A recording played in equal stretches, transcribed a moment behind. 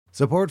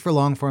Support for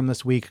Longform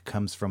this week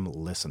comes from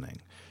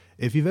listening.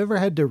 If you've ever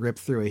had to rip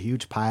through a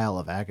huge pile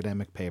of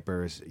academic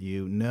papers,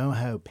 you know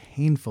how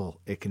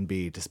painful it can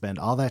be to spend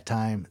all that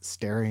time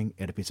staring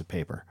at a piece of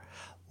paper.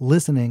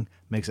 Listening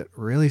makes it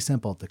really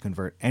simple to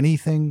convert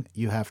anything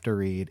you have to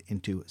read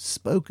into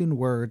spoken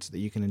words that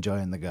you can enjoy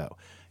on the go.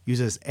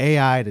 Uses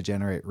AI to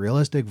generate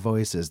realistic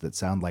voices that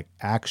sound like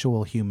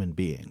actual human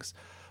beings.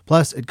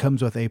 Plus, it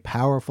comes with a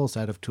powerful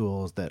set of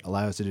tools that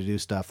allows you to do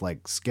stuff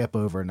like skip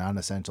over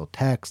non-essential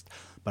text,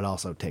 but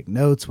also take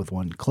notes with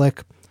one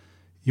click.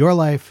 Your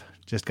life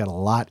just got a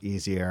lot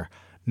easier.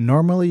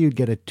 Normally, you'd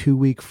get a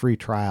 2-week free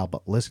trial,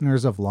 but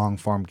listeners of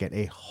Longform get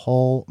a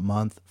whole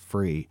month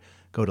free.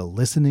 Go to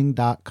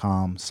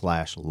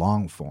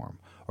listening.com/longform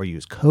or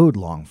use code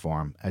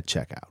longform at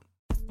checkout.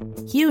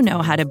 You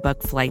know how to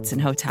book flights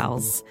and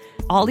hotels.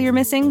 All you're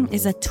missing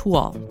is a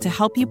tool to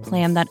help you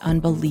plan that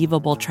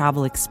unbelievable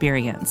travel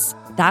experience.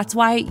 That's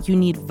why you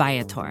need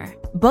Viator.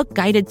 Book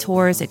guided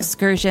tours,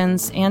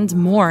 excursions, and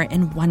more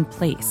in one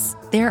place.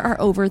 There are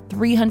over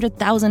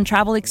 300,000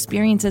 travel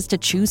experiences to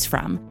choose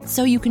from,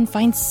 so you can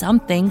find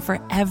something for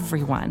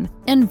everyone.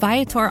 And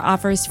Viator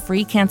offers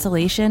free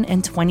cancellation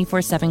and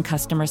 24/7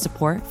 customer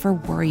support for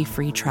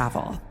worry-free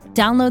travel.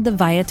 Download the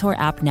Viator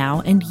app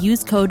now and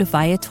use code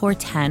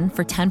Viator10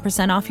 for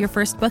 10% off your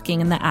first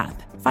booking in the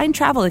app. Find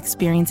travel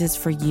experiences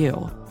for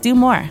you. Do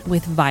more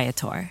with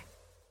Viator.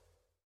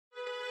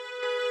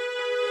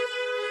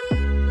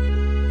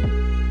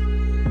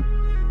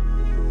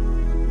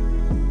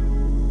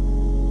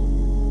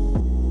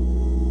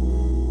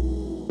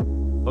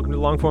 Welcome to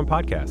the Longform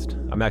Podcast.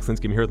 I'm Max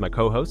Linsky. I'm here with my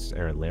co-hosts,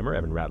 Aaron Lammer,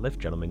 Evan Ratliff.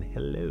 Gentlemen,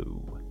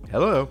 hello.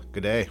 Hello.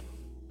 Good day.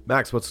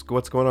 Max, what's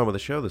going on with the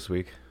show this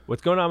week?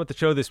 What's going on with the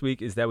show this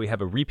week is that we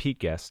have a repeat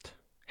guest.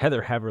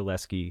 Heather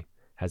Havrilesky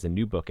has a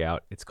new book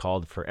out. It's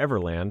called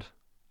Foreverland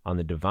on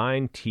the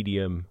Divine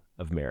Tedium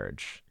of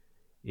Marriage.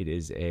 It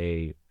is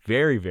a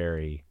very,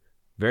 very,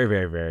 very,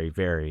 very, very,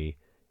 very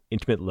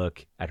intimate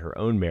look at her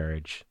own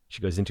marriage.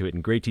 She goes into it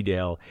in great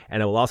detail,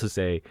 and I will also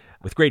say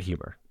with great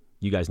humor.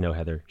 You guys know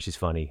Heather. She's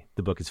funny.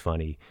 The book is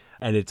funny.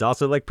 And it's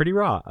also like pretty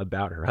raw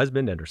about her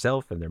husband and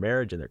herself and their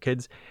marriage and their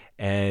kids.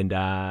 And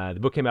the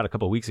book came out a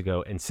couple of weeks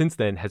ago, and since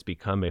then has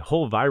become a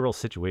whole viral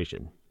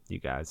situation, you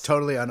guys.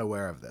 Totally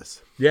unaware of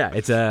this. Yeah,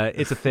 it's a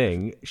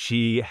thing.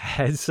 She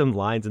has some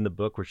lines in the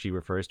book where she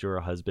refers to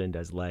her husband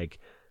as, like,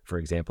 for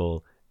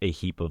example, a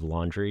heap of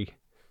laundry.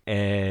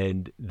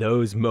 And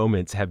those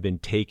moments have been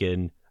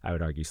taken, I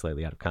would argue,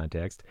 slightly out of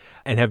context,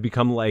 and have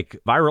become like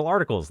viral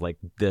articles. Like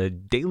the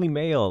Daily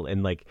Mail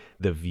and like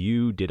The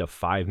View did a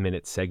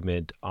 5-minute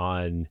segment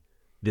on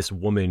this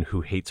woman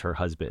who hates her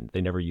husband.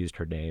 They never used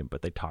her name,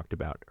 but they talked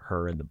about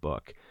her in the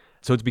book.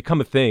 So it's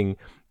become a thing,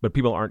 but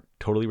people aren't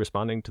totally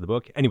responding to the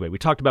book. Anyway, we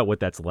talked about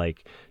what that's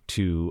like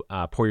to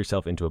pour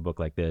yourself into a book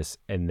like this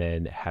and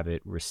then have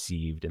it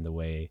received in the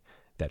way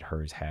that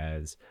hers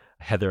has.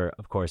 Heather,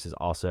 of course, is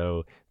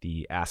also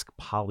the Ask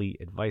Polly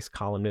advice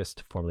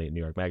columnist, formerly at New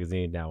York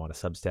Magazine, now on a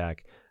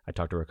Substack. I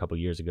talked to her a couple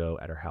years ago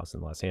at her house in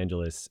Los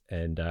Angeles,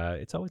 and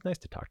it's always nice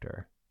to talk to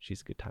her.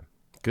 She's a good time.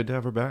 Good to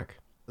have her back.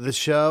 The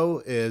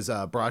show is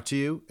brought to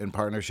you in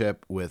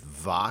partnership with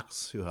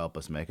Vox, who help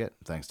us make it.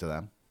 Thanks to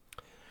them.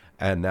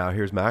 And now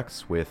here's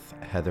Max with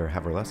Heather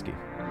Havrilesky.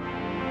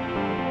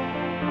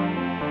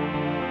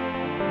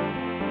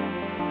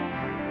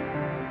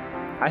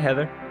 Hi,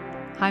 Heather.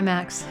 Hi,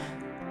 Max.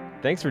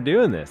 Thanks for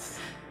doing this.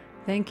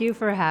 Thank you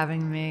for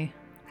having me.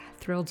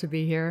 Thrilled to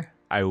be here.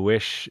 I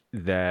wish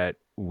that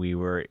we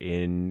were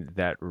in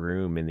that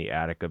room in the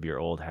attic of your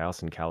old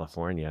house in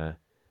California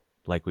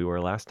like we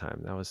were last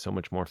time. That was so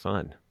much more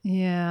fun.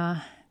 Yeah,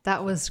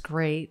 that was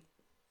great.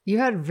 You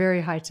had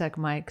very high-tech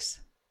mics.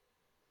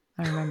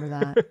 I remember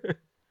that.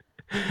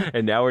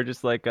 And now we're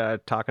just like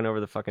talking over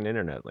the fucking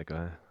internet like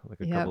a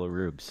Yep. couple of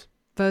rubes.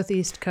 Both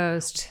East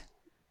Coast.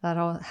 That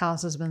whole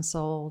house has been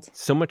sold.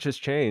 So much has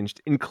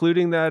changed,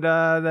 including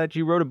that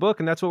you wrote a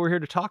book, and that's what we're here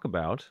to talk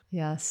about.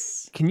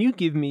 Yes. Can you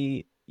give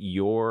me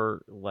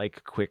your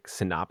like quick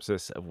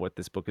synopsis of what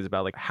this book is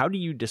about? Like, how do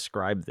you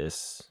describe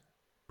this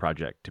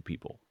project to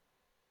people?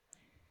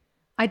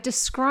 I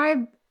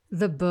describe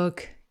the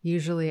book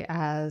usually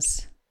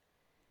as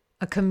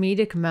a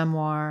comedic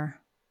memoir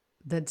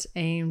that's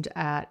aimed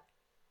at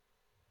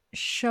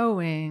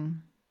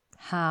showing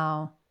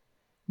how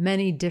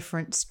many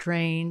different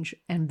strange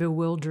and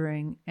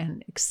bewildering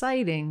and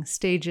exciting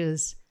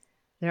stages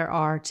there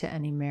are to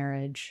any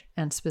marriage,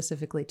 and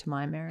specifically to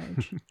my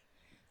marriage.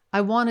 I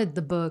wanted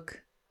the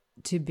book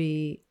to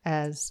be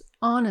as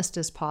honest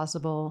as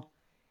possible,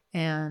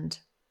 and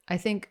I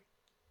think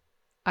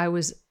I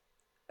was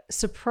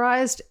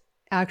surprised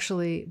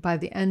actually by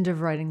the end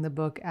of writing the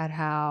book at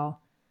how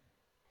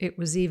it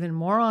was even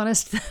more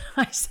honest than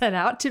I set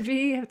out to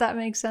be, if that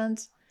makes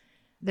sense.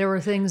 There were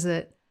things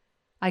that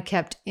I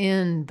kept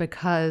in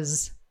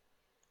because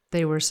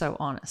they were so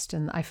honest,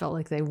 and I felt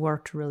like they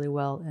worked really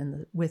well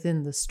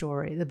within the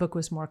story. The book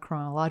was more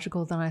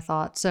chronological than I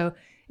thought. So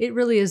it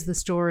really is the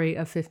story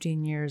of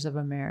 15 years of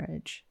a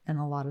marriage and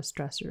a lot of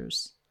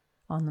stressors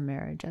on the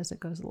marriage as it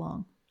goes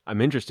along.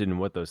 I'm interested in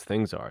what those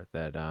things are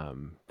that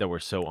were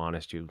so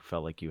honest you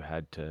felt like you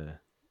had to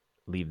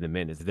leave them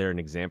in. Is there an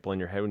example in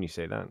your head when you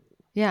say that?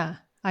 Yeah.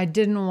 I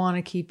didn't want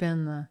to keep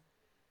in the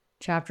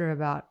chapter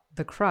about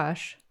the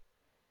crush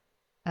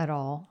at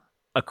all.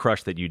 A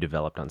crush that you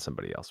developed on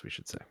somebody else, we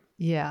should say.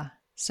 Yeah.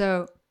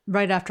 So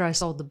right after I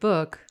sold the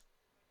book,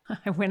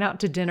 I went out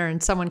to dinner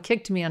and someone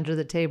kicked me under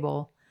the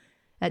table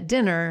at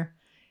dinner,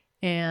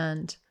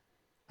 and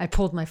I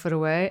pulled my foot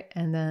away,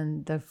 and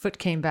then the foot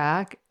came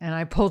back and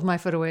I pulled my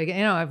foot away again.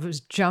 You know, I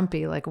was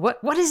jumpy, like,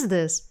 what is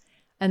this?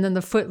 And then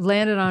the foot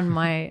landed on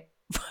my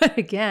foot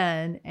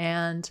again.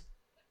 And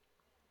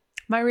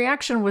my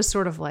reaction was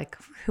sort of like,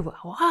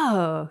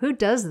 whoa, who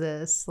does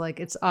this? Like,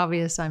 it's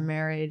obvious I'm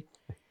married.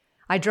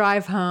 I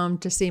drive home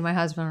to see my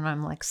husband and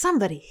I'm like,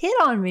 somebody hit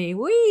on me.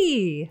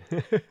 Wee,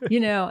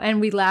 and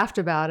we laughed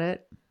about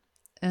it.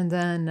 And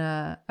then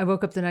I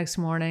woke up the next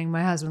morning,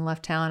 my husband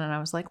left town, and I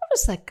was like, what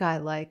is that guy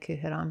like who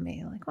hit on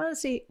me? Like, what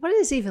does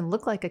he even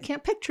look like? I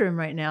can't picture him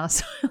right now.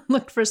 So I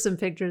looked for some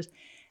pictures.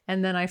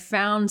 And then I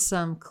found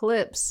some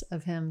clips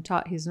of him.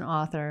 He's an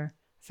author.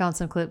 Found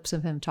some clips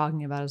of him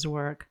talking about his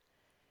work.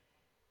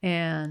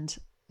 And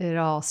it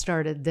all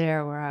started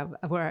there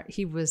where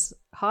he was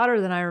hotter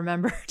than I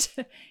remembered.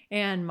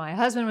 And my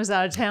husband was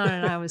out of town,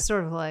 and I was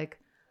sort of like,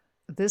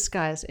 this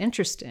guy's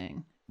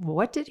interesting.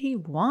 What did he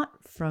want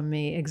from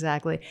me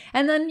exactly?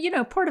 And then,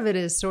 part of it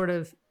is sort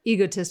of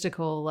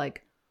egotistical,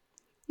 like,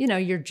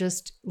 you're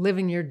just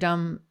living your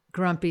dumb,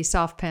 grumpy,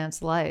 soft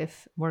pants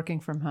life,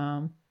 working from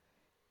home.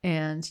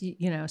 And,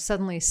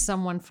 suddenly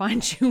someone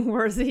finds you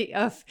worthy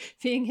of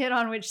being hit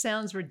on, which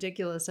sounds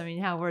ridiculous. I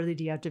mean, how worthy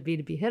do you have to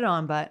be hit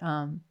on? But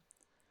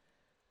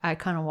I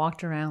kind of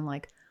walked around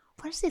like,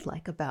 what does he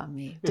like about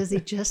me? Does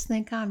he just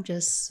think I'm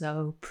just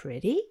so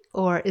pretty?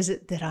 Or is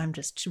it that I'm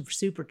just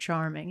super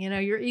charming?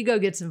 Your ego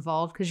gets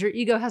involved because your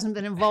ego hasn't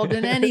been involved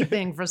in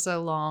anything for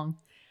so long.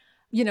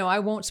 I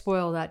won't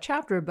spoil that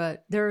chapter,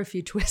 but there are a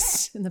few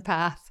twists in the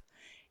path.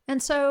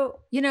 And so,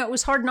 it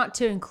was hard not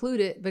to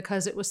include it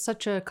because it was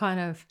such a kind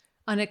of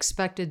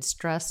unexpected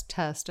stress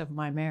test of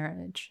my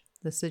marriage,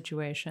 the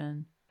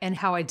situation, and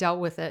how I dealt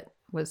with it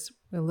was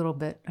a little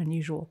bit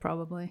unusual,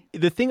 probably.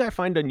 The thing I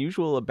find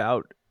unusual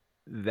about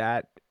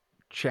that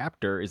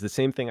chapter is the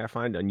same thing I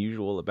find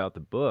unusual about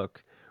the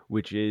book,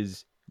 which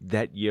is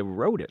that you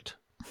wrote it.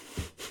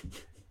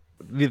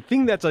 The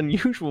thing that's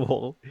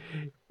unusual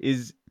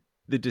is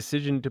the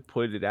decision to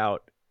put it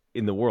out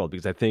in the world,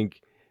 because I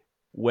think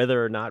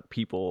whether or not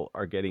people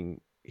are getting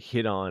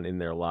hit on in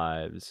their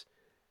lives,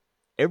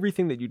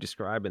 everything that you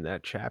describe in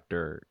that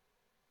chapter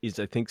is,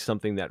 I think,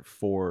 something that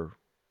for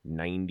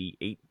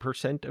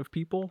 98% of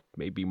people,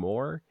 maybe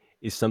more,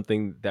 is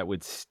something that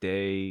would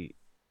stay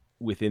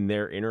within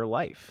their inner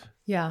life.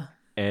 Yeah.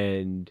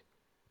 And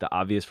the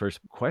obvious first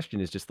question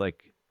is just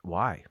like,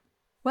 why?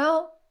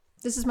 Well,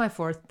 this is my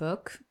fourth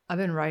book. I've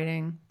been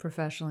writing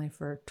professionally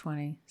for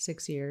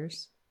 26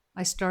 years.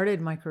 I started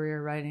my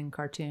career writing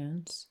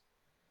cartoons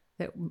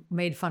that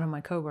made fun of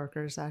my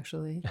coworkers,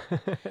 actually.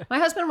 My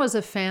husband was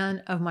a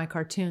fan of my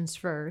cartoons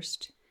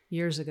first,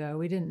 years ago.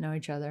 We didn't know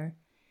each other.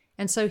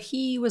 And so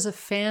he was a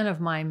fan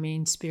of my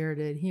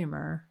mean-spirited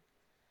humor.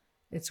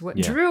 It's what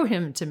drew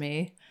him to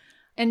me.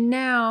 And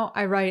now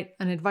I write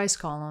an advice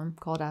column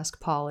called Ask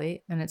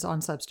Polly, and it's on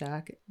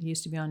Substack. It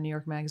used to be on New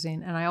York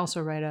Magazine. And I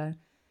also write a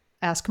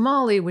Ask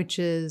Molly, which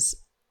is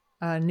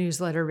a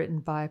newsletter written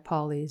by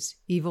Polly's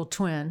evil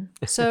twin.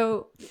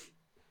 So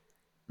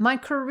my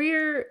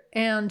career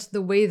and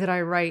the way that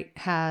I write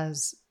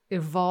has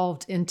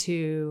evolved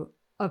into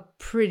a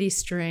pretty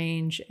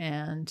strange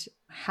and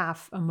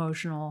half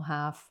emotional,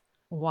 half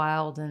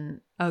wild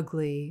and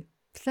ugly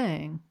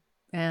thing.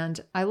 And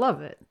I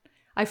love it.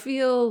 I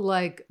feel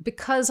like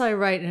because I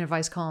write an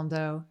advice column,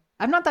 though,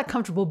 I'm not that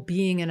comfortable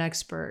being an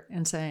expert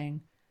and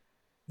saying,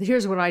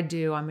 here's what I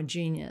do. I'm a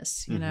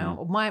genius.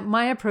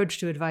 My approach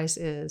to advice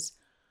is,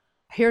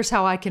 here's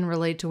how I can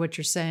relate to what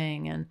you're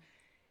saying. And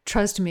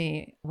trust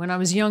me, when I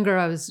was younger,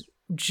 I was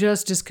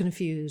just as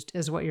confused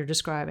as what you're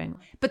describing.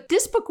 But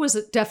this book was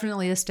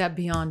definitely a step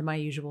beyond my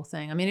usual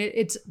thing. I mean,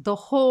 it's the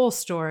whole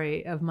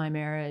story of my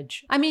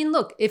marriage. I mean,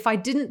 look, if I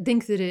didn't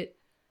think that it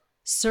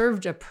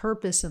served a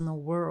purpose in the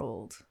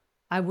world,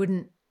 I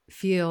wouldn't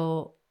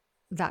feel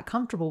that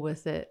comfortable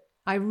with it.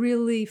 I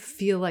really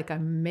feel like I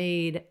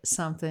made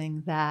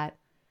something that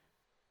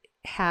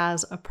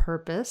has a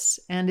purpose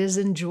and is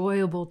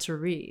enjoyable to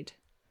read.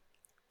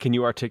 Can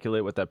you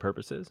articulate what that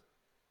purpose is?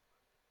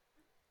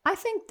 I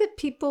think that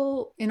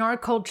people in our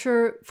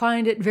culture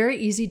find it very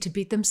easy to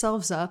beat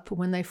themselves up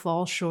when they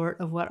fall short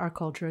of what our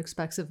culture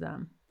expects of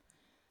them.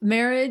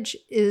 Marriage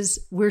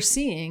is, we're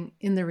seeing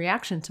in the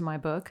reaction to my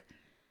book,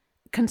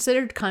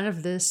 considered kind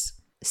of this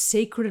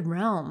sacred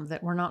realm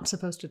that we're not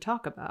supposed to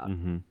talk about.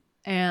 Mm-hmm.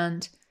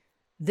 And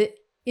the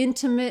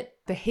intimate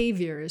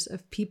behaviors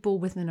of people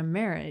within a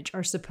marriage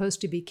are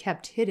supposed to be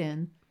kept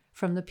hidden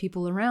from the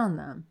people around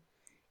them.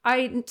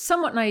 I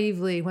somewhat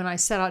naively, when I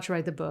set out to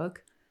write the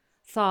book,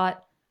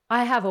 thought,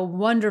 I have a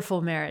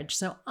wonderful marriage.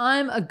 So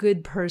I'm a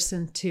good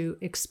person to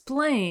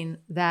explain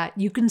that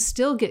you can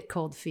still get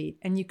cold feet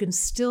and you can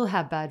still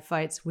have bad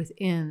fights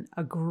within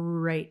a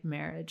great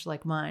marriage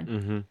like mine.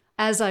 Mm-hmm.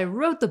 As I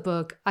wrote the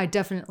book, I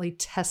definitely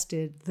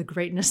tested the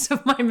greatness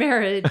of my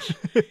marriage.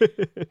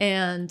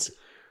 And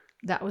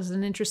that was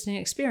an interesting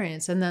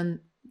experience. And then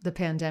the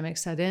pandemic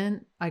set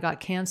in. I got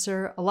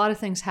cancer. A lot of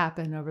things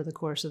happened over the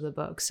course of the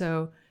book.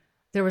 So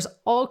there was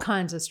all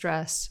kinds of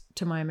stress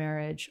to my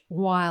marriage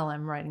while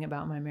I'm writing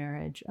about my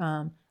marriage.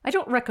 I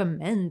don't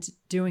recommend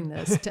doing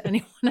this to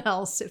anyone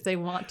else if they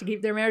want to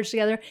keep their marriage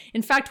together.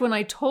 In fact, when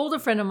I told a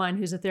friend of mine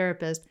who's a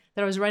therapist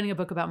that I was writing a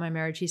book about my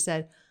marriage, he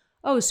said,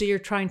 "Oh, so you're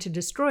trying to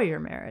destroy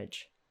your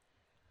marriage?"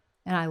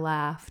 And I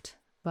laughed.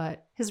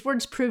 But his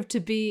words proved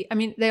to be, I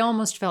mean, they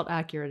almost felt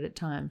accurate at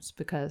times,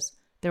 because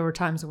there were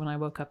times when I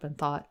woke up and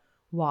thought,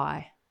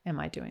 why am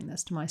I doing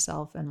this to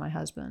myself and my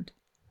husband?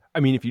 I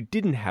mean, if you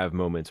didn't have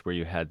moments where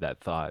you had that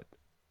thought,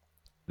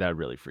 that would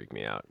really freak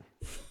me out.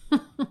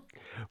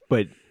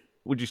 But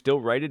would you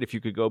still write it if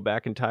you could go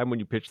back in time when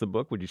you pitched the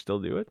book? Would you still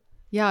do it?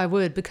 Yeah, I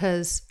would,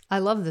 because I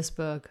love this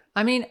book.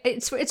 I mean,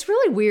 it's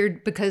really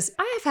weird because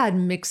I have had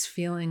mixed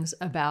feelings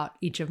about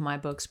each of my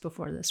books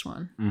before this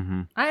one.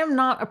 Mm-hmm. I am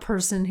not a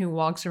person who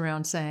walks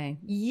around saying,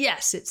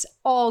 yes, it's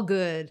all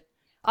good.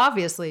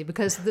 Obviously,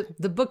 because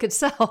the book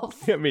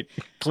itself. I mean,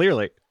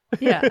 clearly.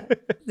 Yeah,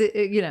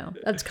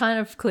 that's kind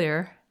of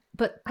clear.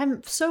 But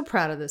I'm so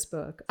proud of this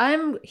book.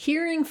 I'm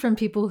hearing from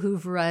people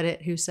who've read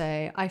it who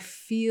say, I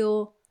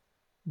feel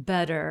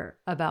better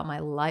about my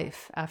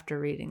life after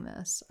reading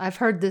this. I've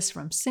heard this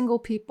from single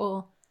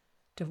people,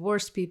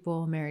 divorced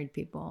people, married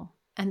people.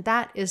 And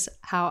that is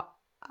how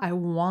I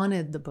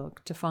wanted the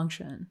book to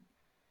function.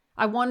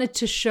 I wanted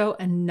to show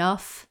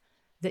enough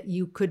that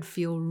you could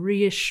feel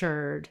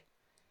reassured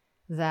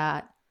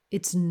that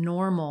it's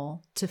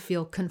normal to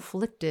feel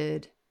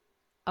conflicted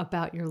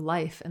about your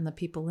life and the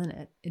people in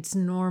it. It's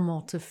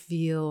normal to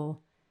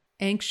feel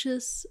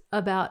anxious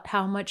about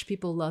how much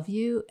people love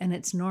you, and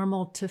it's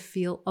normal to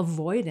feel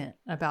avoidant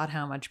about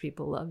how much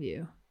people love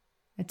you.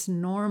 It's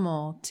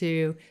normal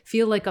to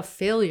feel like a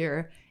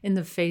failure in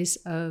the face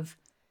of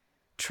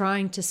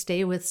trying to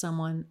stay with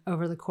someone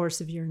over the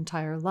course of your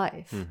entire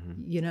life.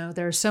 Mm-hmm. You know,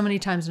 there are so many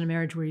times in a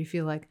marriage where you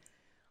feel like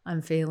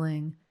I'm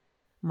failing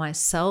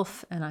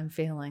myself and I'm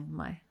failing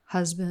my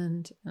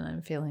husband and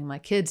I'm failing my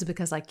kids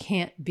because I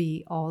can't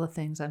be all the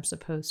things I'm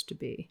supposed to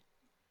be.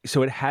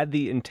 So it had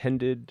the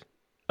intended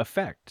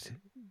effect.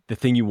 The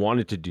thing you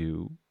wanted to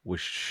do was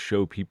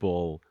show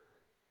people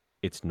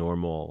it's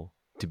normal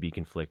to be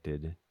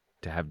conflicted,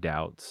 to have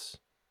doubts,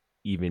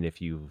 even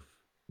if you've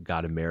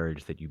got a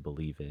marriage that you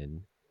believe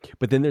in.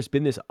 But then there's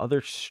been this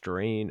other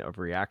strain of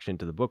reaction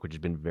to the book, which has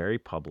been very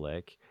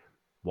public.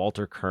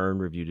 Walter Kern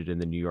reviewed it in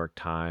the New York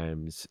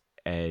Times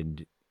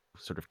and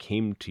sort of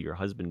came to your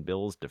husband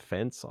Bill's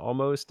defense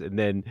almost. And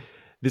then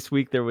this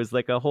week there was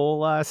like a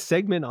whole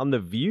segment on The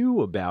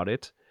View about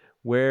it,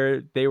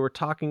 where they were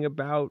talking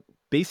about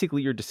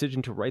basically your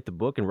decision to write the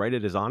book and write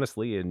it as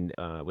honestly and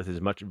with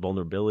as much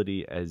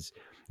vulnerability as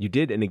you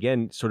did. And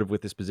again, sort of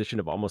with this position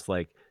of almost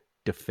like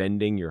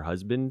defending your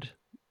husband.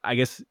 I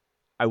guess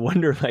I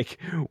wonder like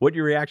what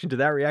your reaction to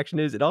that reaction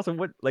is. And also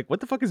what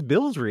the fuck is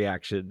Bill's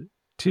reaction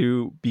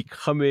to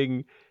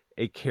becoming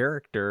a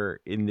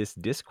character in this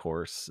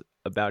discourse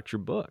about your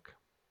book?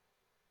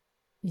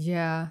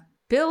 Yeah.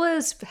 Bill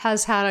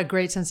has had a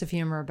great sense of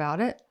humor about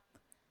it.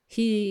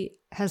 He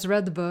has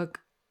read the book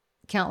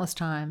countless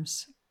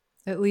times,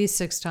 at least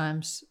 6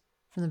 times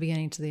from the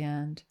beginning to the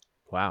end.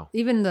 Wow.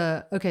 Even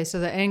the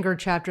anger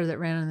chapter that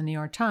ran in the New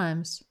York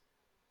Times,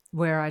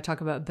 where I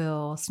talk about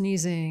Bill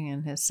sneezing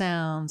and his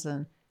sounds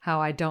and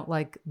how I don't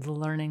like the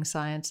learning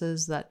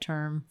sciences, that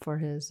term for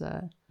his,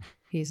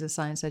 he's a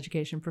science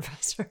education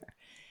professor.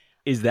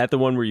 Is that the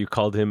one where you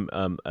called him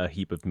a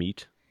heap of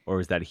meat, or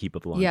is that a heap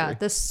of laundry? Yeah,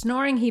 the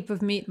snoring heap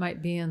of meat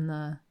might be in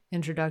the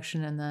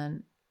introduction, and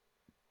then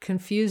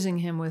confusing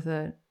him with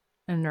an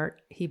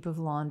inert heap of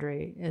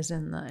laundry is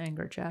in the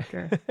anger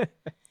chapter.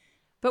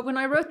 But when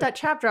I wrote that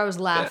chapter, I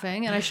was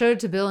laughing, and I showed it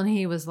to Bill, and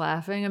he was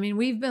laughing. I mean,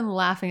 we've been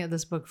laughing at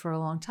this book for a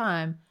long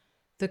time.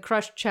 The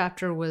crushed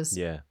chapter was,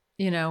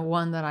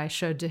 one that I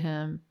showed to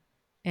him,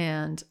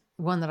 and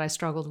one that I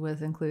struggled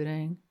with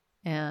including,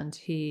 and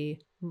he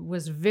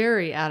was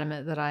very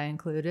adamant that I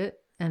include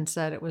it and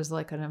said it was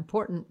like an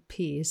important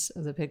piece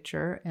of the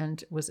picture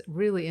and was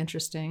really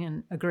interesting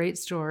and a great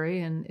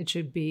story and it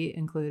should be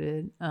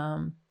included.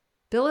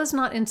 Bill is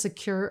not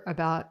insecure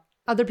about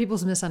other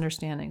people's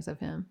misunderstandings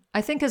of him.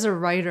 I think as a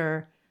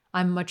writer,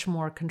 I'm much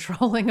more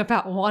controlling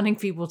about wanting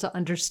people to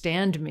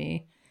understand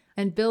me.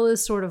 And Bill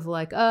is sort of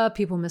like,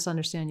 people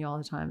misunderstand you all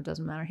the time. It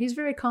doesn't matter. He's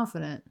very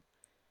confident.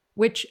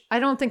 Which I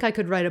don't think I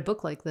could write a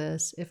book like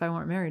this if I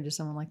weren't married to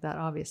someone like that,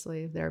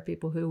 obviously. There are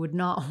people who would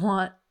not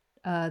want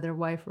their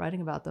wife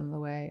writing about them the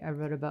way I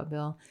wrote about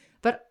Bill.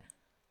 But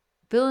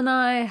Bill and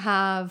I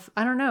have,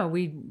 I don't know,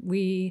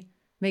 we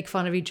make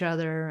fun of each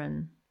other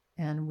and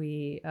and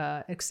we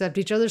accept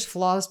each other's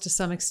flaws to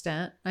some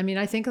extent. I mean,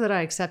 I think that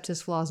I accept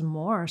his flaws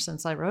more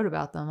since I wrote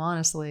about them,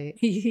 honestly.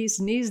 He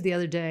sneezed the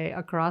other day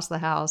across the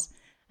house,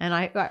 and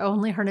I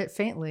only heard it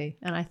faintly.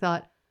 And I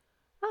thought,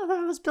 oh,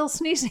 that was Bill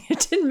sneezing.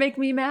 It didn't make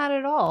me mad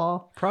at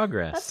all.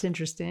 Progress. That's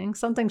interesting.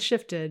 Something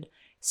shifted.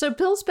 So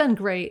Bill's been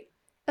great.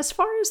 As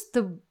far as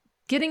the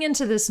getting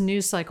into this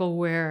news cycle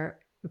where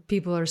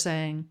people are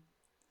saying,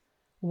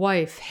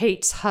 wife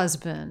hates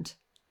husband,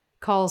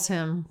 calls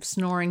him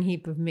snoring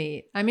heap of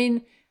meat. I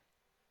mean,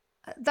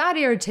 that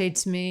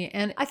irritates me.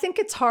 And I think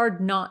it's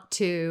hard not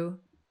to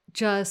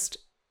just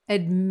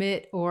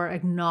admit or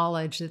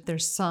acknowledge that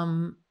there's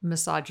some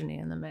misogyny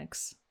in the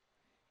mix.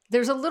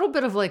 There's a little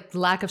bit of like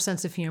lack of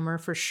sense of humor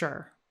for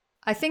sure.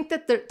 I think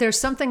that there's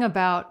something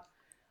about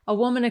a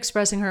woman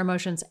expressing her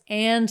emotions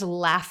and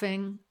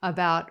laughing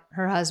about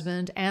her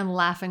husband and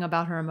laughing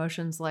about her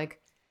emotions. Like,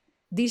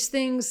 these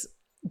things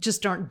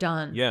just aren't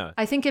done. Yeah.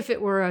 I think if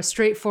it were a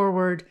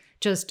straightforward,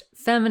 just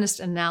feminist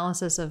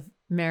analysis of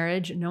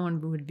marriage, no one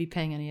would be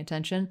paying any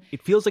attention.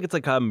 It feels like it's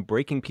like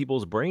breaking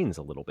people's brains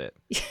a little bit.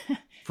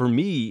 For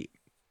me,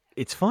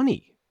 it's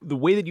funny. The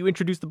way that you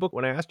introduced the book,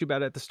 when I asked you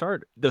about it at the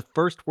start, the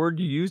first word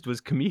you used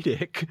was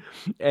comedic.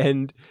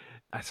 And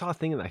I saw a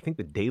thing in, I think,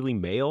 the Daily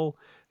Mail.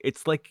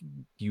 It's like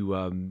you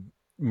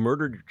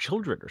murdered your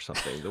children or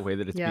something, the way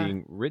that it's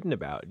being written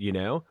about, you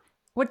know?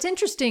 What's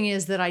interesting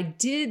is that I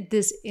did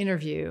this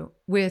interview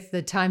with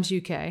the Times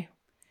UK,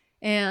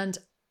 and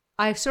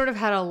I sort of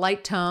had a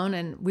light tone,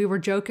 and we were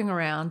joking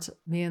around,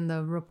 me and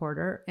the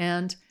reporter,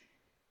 and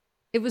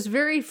it was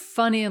very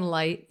funny and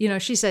light. You know,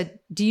 she said,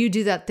 do you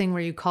do that thing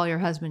where you call your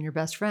husband your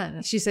best friend?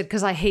 And she said,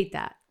 because I hate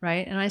that,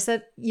 right? And I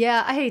said,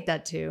 yeah, I hate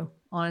that too,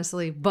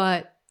 honestly,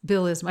 but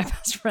Bill is my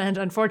best friend,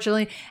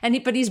 unfortunately.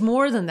 But he's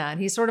more than that.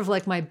 He's sort of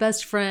like my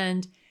best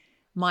friend,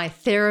 my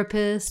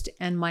therapist,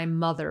 and my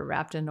mother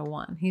wrapped into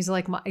one. He's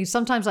like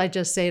sometimes I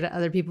just say to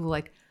other people,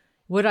 like,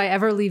 would I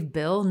ever leave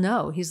Bill?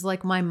 No, he's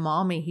like my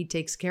mommy. He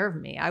takes care of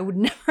me.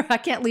 I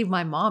can't leave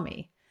my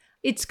mommy.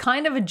 It's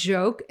kind of a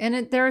joke,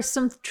 and there are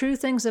some true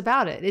things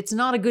about it. It's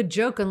not a good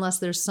joke unless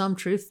there's some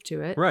truth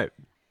to it. Right.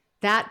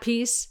 That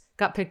piece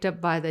got picked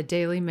up by the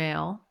Daily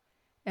Mail,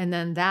 and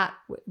then that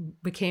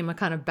became a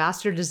kind of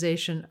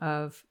bastardization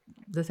of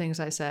the things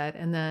I said.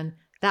 And then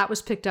that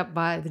was picked up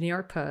by the New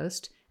York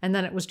Post. And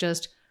then it was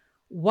just,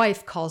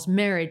 wife calls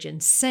marriage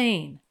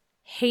insane,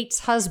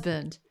 hates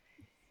husband.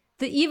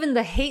 Even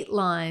the hate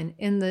line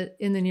in the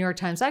New York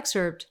Times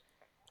excerpt,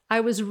 I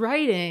was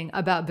writing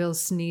about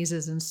Bill's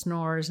sneezes and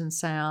snores and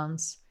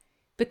sounds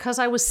because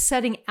I was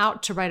setting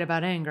out to write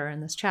about anger in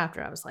this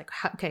chapter. I was like,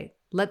 okay,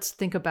 let's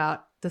think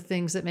about the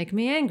things that make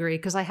me angry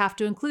because I have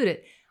to include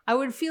it. I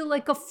would feel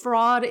like a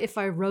fraud if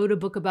I wrote a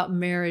book about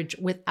marriage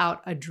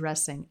without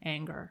addressing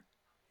anger.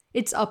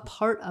 It's a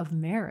part of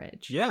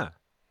marriage. Yeah.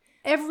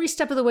 Every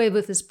step of the way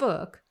with this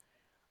book,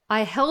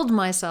 I held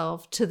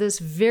myself to this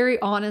very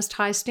honest,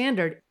 high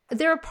standard.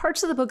 There are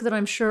parts of the book that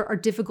I'm sure are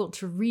difficult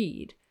to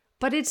read,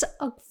 but it's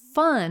a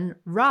fun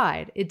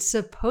ride. It's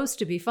supposed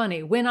to be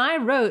funny. When I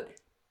wrote,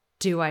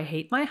 do I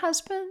hate my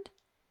husband?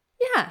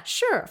 Yeah,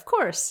 sure, of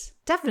course,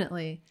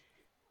 definitely.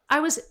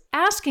 I was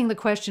asking the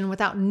question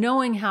without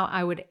knowing how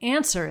I would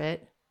answer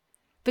it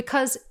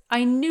because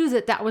I knew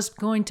that that was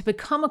going to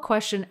become a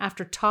question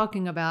after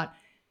talking about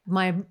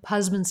my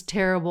husband's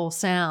terrible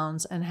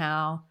sounds and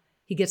how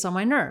he gets on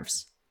my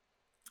nerves.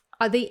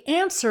 The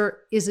answer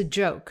is a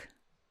joke.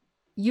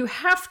 You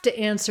have to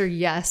answer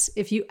yes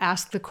if you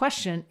ask the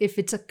question. If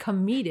it's a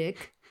comedic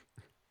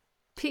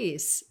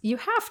piece, you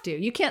have to.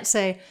 You can't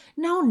say,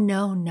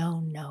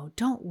 no,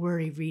 don't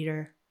worry,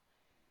 reader.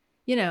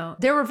 You know,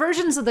 there were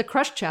versions of the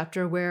Crush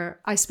chapter where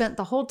I spent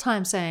the whole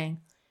time saying,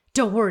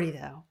 don't worry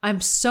though,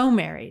 I'm so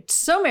married,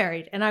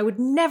 and I would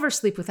never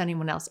sleep with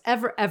anyone else,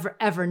 ever, ever,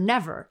 ever,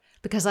 never,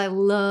 because I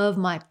love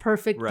my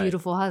perfect,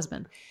 beautiful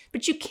husband.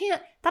 But you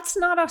can't, that's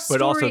not a story.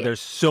 But also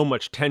there's so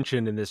much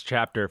tension in this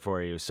chapter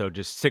for you, so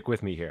just stick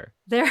with me here.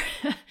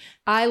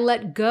 I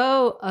let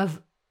go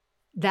of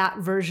that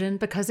version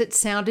because it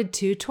sounded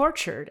too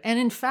tortured. And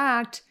in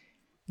fact,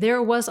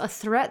 there was a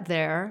threat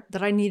there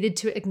that I needed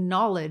to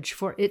acknowledge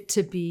for it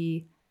to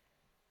be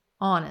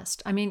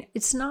honest. I mean,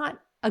 it's not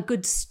a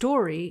good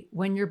story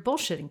when you're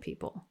bullshitting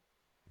people.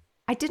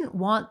 I didn't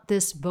want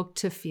this book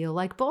to feel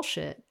like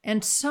bullshit.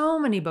 And so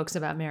many books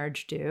about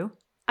marriage do.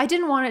 I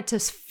didn't want it to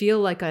feel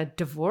like a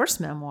divorce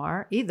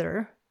memoir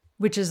either,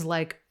 which is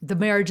like the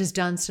marriage is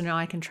done, so now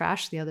I can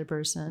trash the other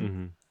person.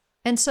 Mm-hmm.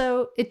 And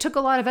so it took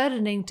a lot of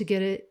editing to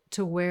get it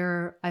to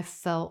where I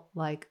felt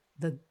like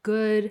the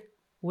good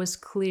was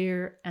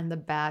clear and the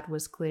bad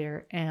was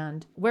clear,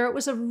 and where it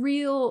was a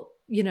real,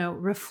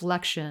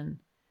 reflection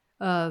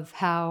of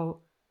how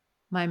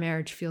my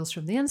marriage feels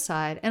from the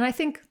inside. And I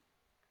think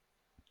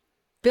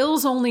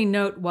Bill's only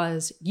note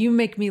was, you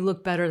make me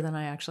look better than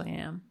I actually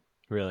am.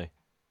 Really?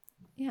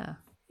 Yeah.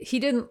 He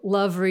didn't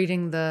love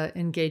reading the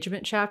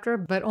engagement chapter,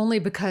 but only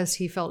because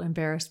he felt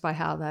embarrassed by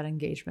how that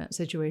engagement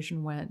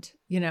situation went.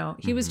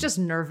 He was just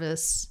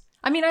nervous.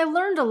 I mean, I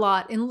learned a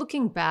lot in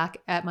looking back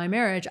at my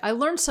marriage. I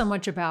learned so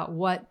much about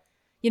what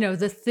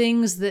the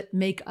things that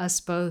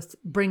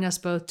bring us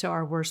both to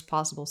our worst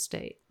possible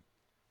state.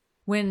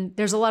 When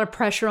there's a lot of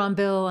pressure on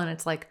Bill and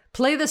it's like,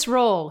 play this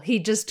role, he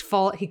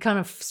kind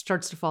of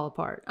starts to fall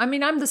apart. I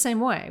mean, I'm the same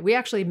way. We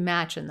actually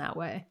match in that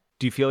way.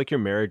 Do you feel like your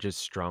marriage is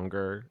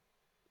stronger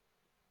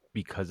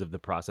because of the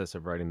process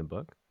of writing the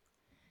book?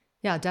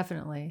 Yeah,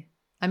 definitely.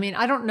 I mean,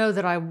 I don't know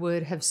that I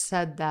would have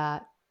said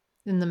that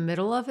in the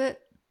middle of it.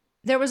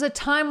 There was a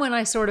time when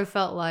I sort of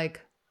felt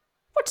like,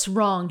 what's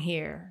wrong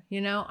here?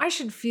 I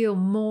should feel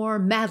more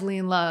madly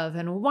in love.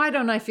 And why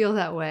don't I feel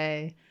that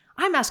way?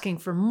 I'm asking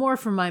for more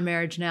from my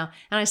marriage now.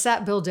 And I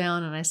sat Bill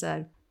down and I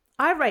said,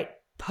 I write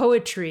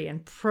poetry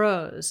and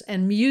prose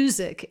and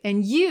music,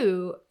 and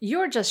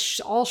you're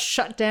just all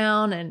shut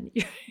down and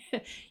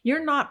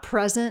you're not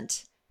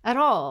present at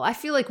all. I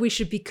feel like we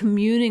should be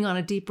communing on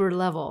a deeper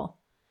level.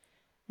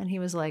 And he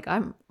was like,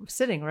 I'm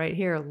sitting right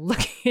here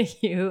looking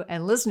at you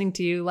and listening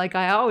to you like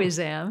I always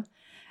am.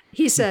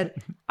 He said,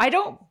 I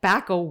don't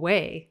back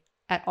away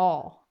at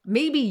all.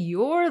 Maybe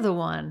you're the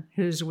one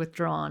who's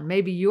withdrawn.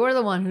 Maybe you're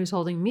the one who's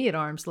holding me at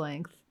arm's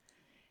length.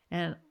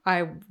 And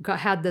I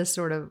had this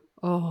sort of,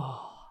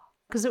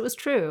 because it was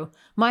true.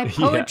 My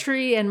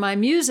poetry and my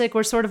music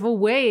were sort of a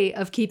way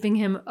of keeping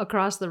him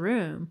across the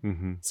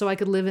room so I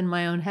could live in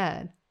my own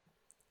head.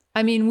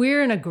 I mean,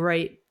 we're in a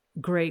great,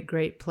 great,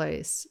 great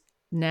place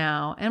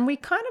now. And we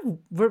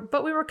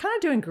were kind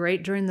of doing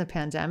great during the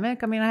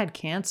pandemic. I mean, I had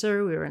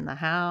cancer. We were in the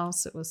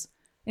house. It was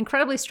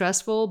incredibly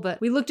stressful, but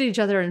we looked at each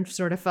other and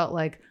sort of felt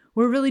like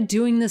we're really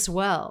doing this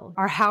well.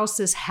 Our house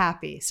is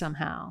happy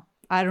somehow.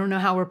 I don't know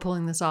how we're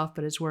pulling this off,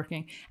 but it's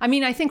working. I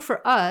mean, I think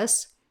for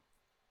us,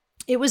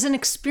 it was an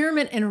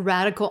experiment in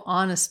radical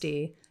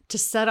honesty to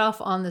set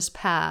off on this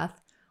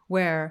path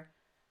where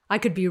I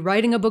could be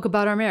writing a book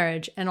about our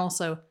marriage and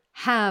also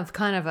have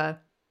kind of a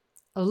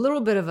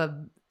little bit of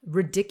a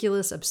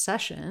ridiculous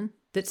obsession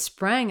that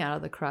sprang out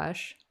of the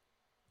crush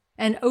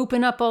and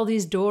open up all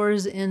these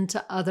doors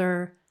into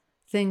other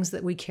things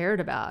that we cared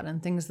about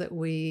and things that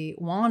we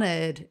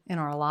wanted in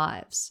our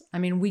lives. I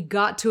mean, we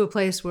got to a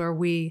place where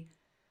we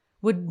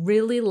would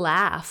really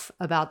laugh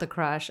about the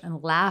crush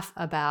and laugh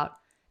about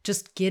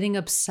just getting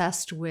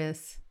obsessed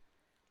with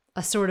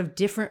a sort of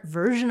different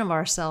version of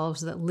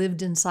ourselves that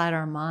lived inside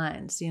our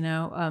minds,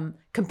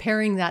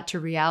 comparing that to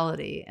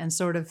reality and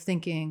sort of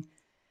thinking,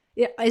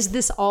 is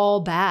this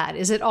all bad?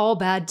 Is it all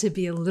bad to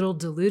be a little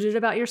deluded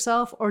about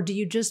yourself? Or do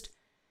you just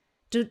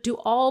Do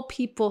all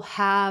people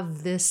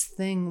have this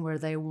thing where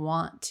they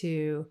want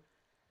to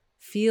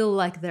feel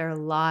like their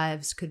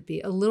lives could be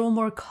a little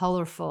more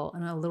colorful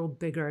and a little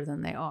bigger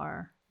than they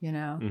are,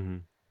 Mm-hmm.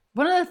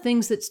 One of the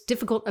things that's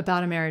difficult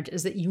about a marriage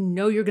is that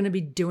you're going to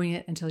be doing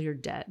it until you're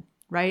dead,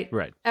 right?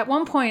 Right. At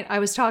one point, I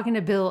was talking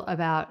to Bill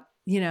about,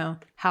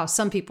 how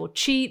some people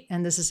cheat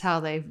and this is how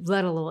they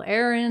let a little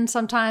air in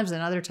sometimes,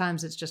 and other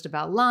times it's just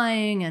about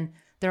lying, and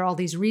there are all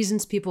these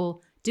reasons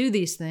people do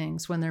these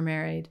things when they're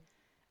married.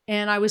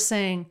 And I was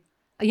saying,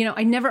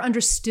 I never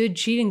understood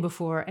cheating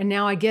before, and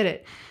now I get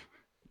it.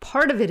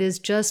 Part of it is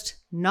just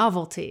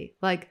novelty.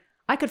 Like,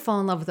 I could fall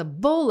in love with a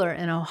bowler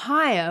in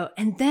Ohio,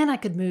 and then I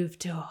could move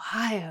to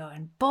Ohio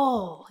and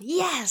bowl.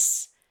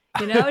 Yes!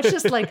 It's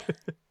just like,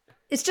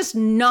 it's just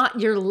not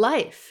your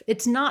life.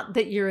 It's not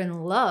that you're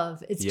in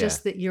love. It's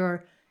just that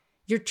you're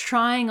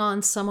trying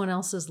on someone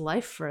else's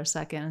life for a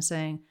second and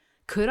saying,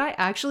 could I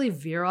actually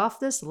veer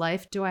off this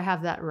life? Do I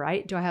have that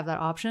right? Do I have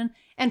that option?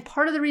 And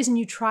part of the reason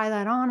you try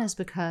that on is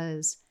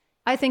because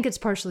I think it's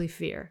partially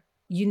fear.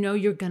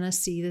 You're going to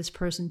see this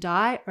person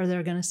die or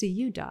they're going to see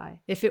you die.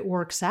 If it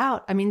works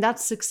out, I mean,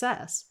 that's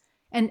success.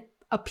 And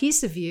a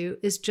piece of you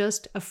is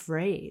just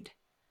afraid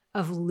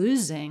of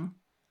losing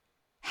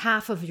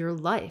half of your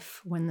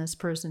life when this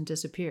person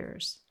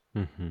disappears.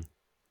 Mm-hmm.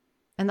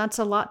 And that's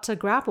a lot to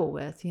grapple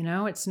with.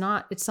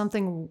 It's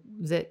something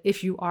that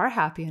if you are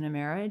happy in a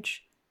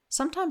marriage,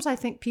 sometimes I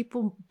think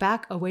people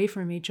back away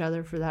from each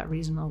other for that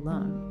reason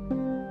alone.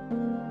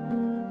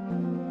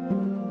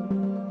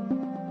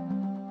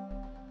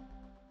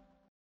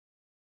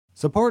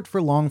 Support for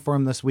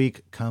Longform this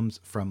week comes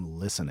from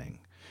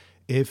listening.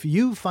 If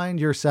you find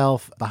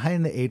yourself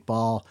behind the eight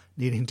ball,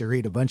 needing to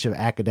read a bunch of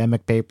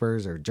academic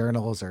papers or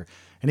journals or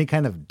any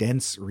kind of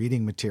dense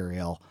reading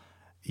material,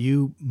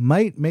 you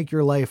might make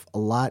your life a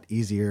lot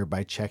easier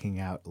by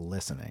checking out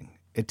listening.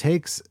 It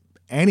takes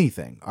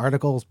anything,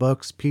 articles,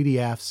 books,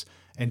 PDFs,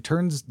 and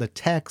turns the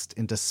text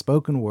into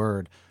spoken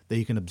word that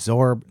you can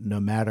absorb no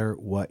matter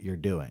what you're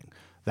doing.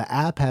 The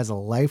app has a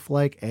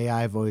lifelike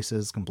AI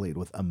voices complete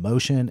with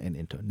emotion and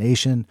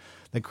intonation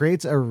that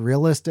creates a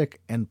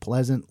realistic and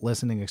pleasant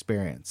listening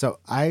experience. So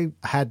I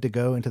had to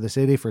go into the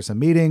city for some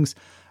meetings.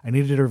 I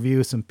needed to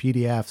review some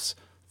PDFs,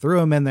 threw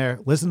them in there,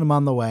 listened to them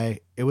on the way.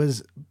 It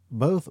was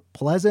both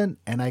pleasant,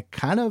 and I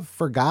kind of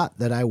forgot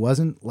that I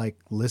wasn't like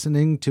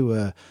listening to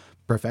a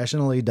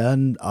professionally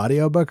done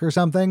audiobook or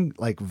something.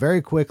 Like,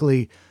 very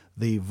quickly,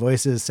 the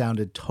voices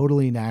sounded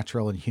totally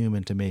natural and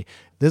human to me.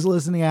 This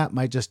listening app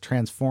might just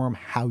transform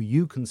how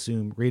you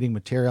consume reading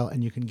material,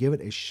 and you can give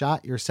it a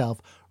shot yourself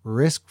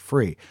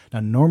risk-free. Now,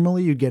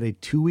 normally you get a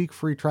 2-week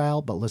free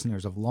trial, but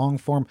listeners of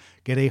Longform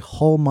get a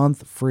whole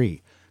month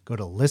free. Go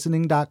to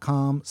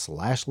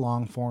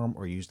listening.com/longform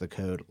or use the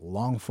code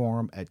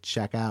longform at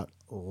checkout.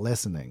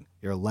 Listening.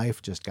 Your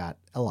life just got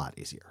a lot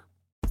easier.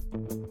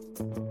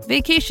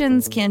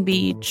 Vacations can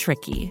be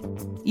tricky.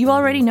 You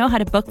already know how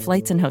to book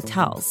flights and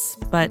hotels,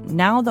 but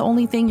now the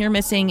only thing you're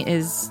missing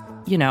is,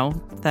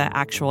 the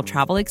actual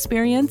travel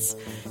experience.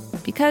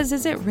 Because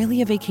is it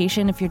really a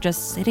vacation if you're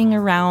just sitting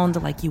around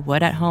like you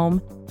would at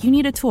home? You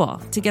need a tool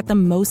to get the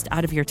most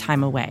out of your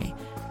time away.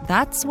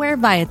 That's where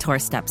Viator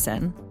steps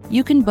in.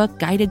 You can book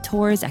guided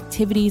tours,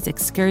 activities,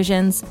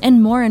 excursions,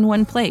 and more in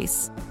one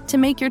place to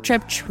make your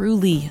trip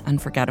truly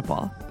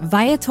unforgettable.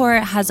 Viator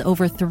has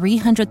over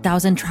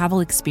 300,000 travel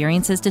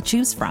experiences to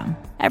choose from.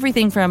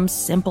 Everything from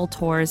simple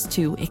tours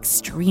to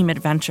extreme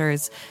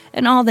adventures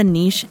and all the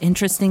niche,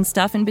 interesting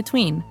stuff in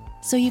between.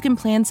 So you can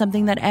plan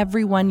something that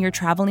everyone you're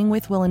traveling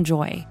with will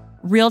enjoy.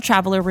 Real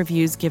traveler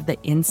reviews give the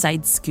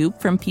inside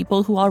scoop from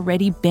people who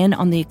already been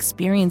on the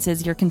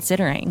experiences you're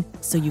considering,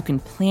 so you can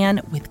plan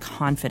with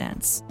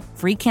confidence.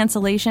 Free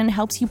cancellation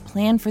helps you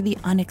plan for the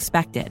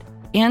unexpected.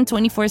 And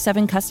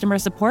 24/7 customer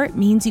support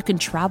means you can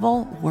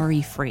travel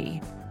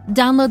worry-free.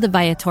 Download the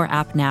Viator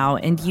app now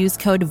and use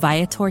code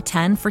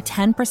Viator10 for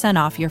 10%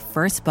 off your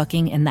first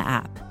booking in the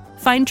app.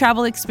 Find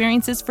travel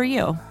experiences for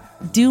you.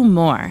 Do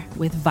more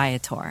with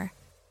Viator.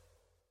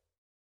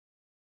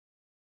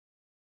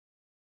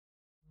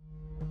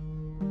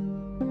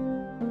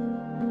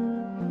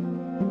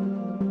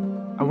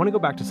 I want to go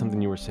back to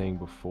something you were saying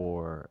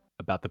before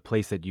about the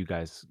place that you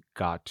guys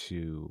got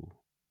to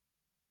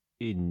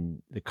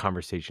in the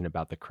conversation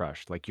about the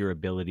crush, like your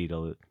ability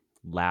to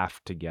laugh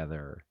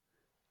together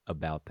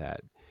about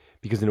that.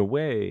 Because in a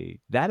way,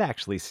 that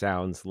actually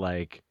sounds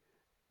like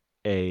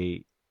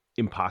a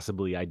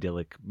impossibly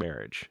idyllic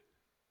marriage.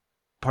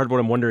 Part of what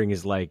I'm wondering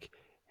is like,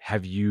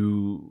 have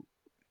you,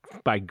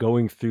 by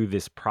going through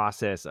this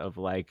process of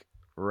like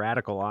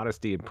radical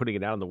honesty and putting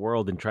it out in the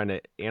world and trying to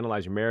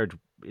analyze your marriage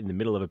in the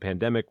middle of a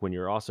pandemic when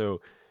you're also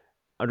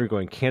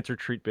undergoing cancer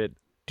treatment,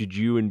 did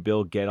you and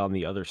Bill get on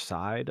the other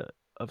side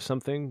of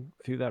something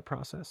through that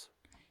process?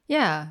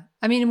 Yeah.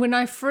 I mean, when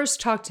I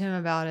first talked to him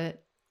about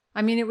it,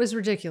 it was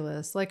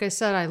ridiculous. Like I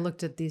said, I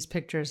looked at these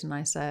pictures and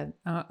I said,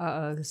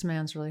 uh-oh, this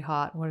man's really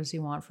hot. What does he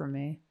want from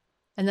me?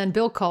 And then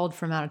Bill called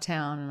from out of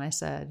town and I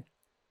said,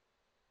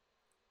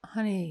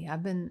 honey,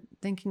 I've been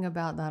thinking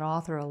about that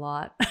author a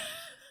lot.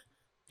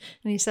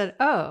 And he said,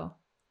 oh,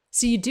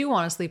 so you do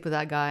want to sleep with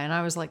that guy? And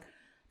I was like,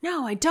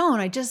 no, I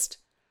don't. I just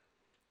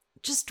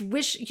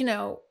wish,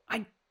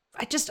 I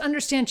just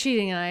understand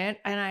cheating and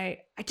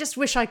I just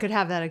wish I could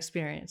have that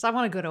experience. I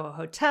want to go to a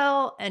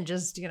hotel and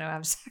just,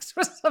 have sex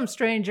with some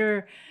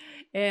stranger.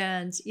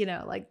 And,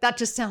 like that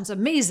just sounds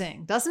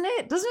amazing, doesn't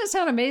it? Doesn't it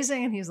sound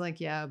amazing? And he's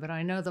like, yeah, but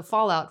I know the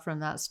fallout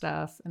from that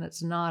stuff and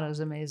it's not as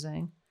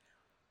amazing.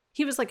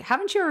 He was like,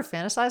 haven't you ever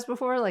fantasized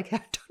before? Like,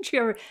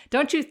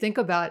 don't you think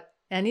about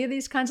any of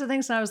these kinds of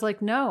things? And I was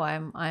like, no,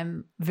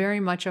 I'm very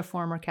much a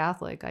former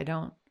Catholic.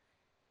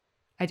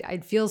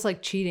 It feels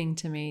like cheating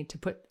to me to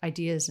put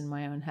ideas in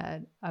my own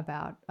head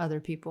about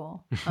other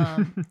people.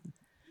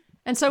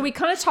 And so we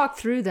kind of talked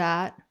through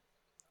that,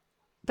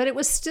 but it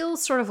was still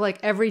sort of like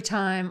every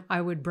time I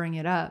would bring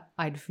it up,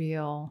 I'd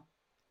feel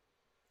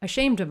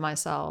ashamed of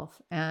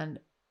myself and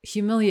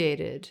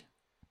humiliated.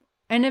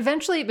 And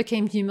eventually it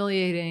became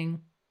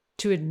humiliating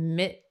to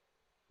admit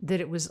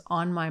that it was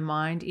on my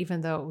mind, even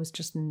though it was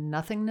just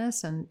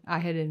nothingness. And I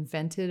had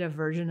invented a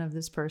version of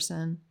this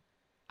person.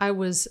 I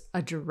was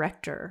a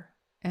director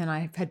and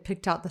I had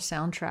picked out the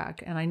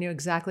soundtrack and I knew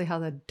exactly how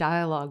the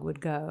dialogue would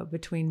go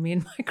between me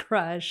and my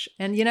crush.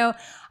 And,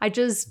 I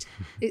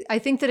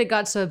think that it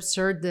got so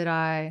absurd that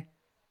I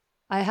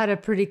had a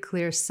pretty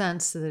clear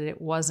sense that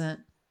it wasn't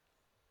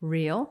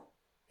real.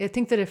 I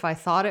think that if I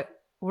thought it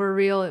were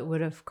real, it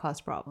would have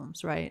caused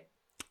problems, right?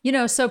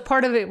 So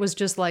part of it was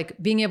just like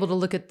being able to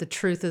look at the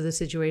truth of the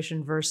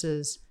situation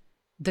versus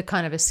the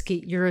kind of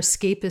your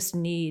escapist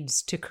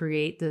needs to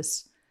create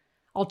this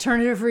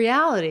alternative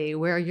reality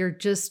where you're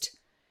just,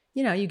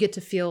 you get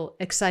to feel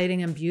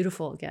exciting and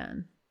beautiful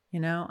again.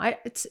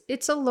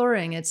 It's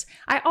alluring.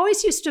 I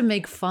always used to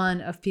make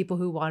fun of people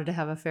who wanted to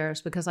have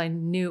affairs because I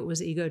knew it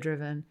was ego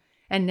driven.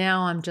 And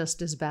now I'm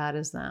just as bad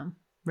as them,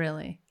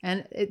 really.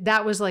 And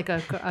that was like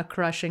a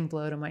crushing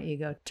blow to my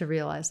ego to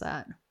realize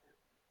that.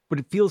 But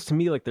it feels to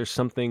me like there's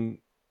something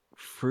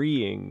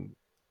freeing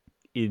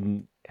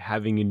in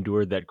having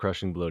endured that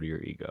crushing blow to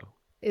your ego.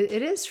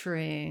 It is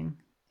freeing.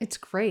 It's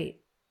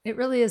great. It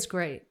really is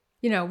great.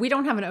 We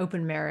don't have an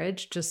open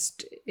marriage,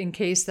 just in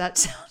case that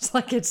sounds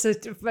like it's the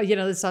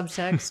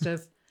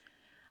subtext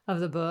of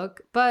the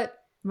book. But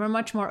we're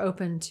much more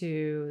open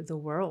to the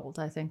world,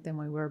 I think, than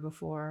we were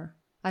before.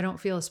 I don't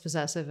feel as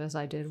possessive as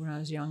I did when I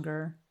was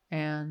younger.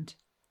 And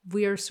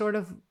we are sort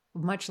of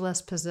much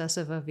less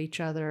possessive of each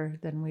other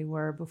than we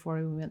were before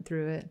we went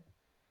through it.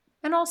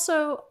 And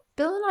also,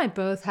 Bill and I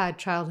both had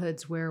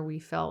childhoods where we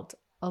felt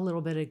a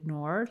little bit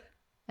ignored.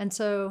 And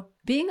so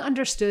being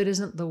understood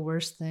isn't the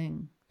worst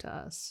thing to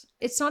us.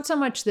 It's not so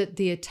much that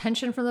the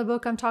attention from the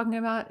book I'm talking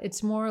about.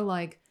 It's more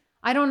like,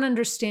 I don't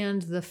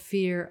understand the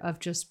fear of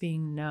just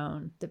being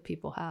known that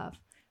people have,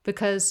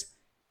 because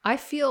I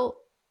feel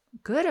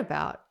good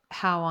about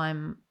how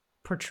I'm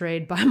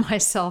portrayed by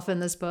myself in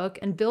this book.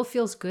 And Bill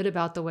feels good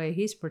about the way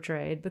he's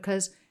portrayed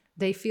because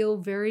they feel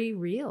very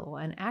real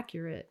and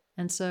accurate.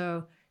 And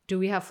so do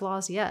we have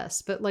flaws?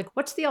 Yes. But like,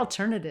 what's the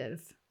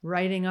alternative?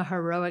 Writing a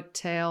heroic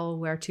tale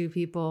where two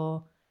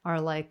people are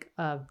like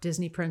a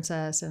Disney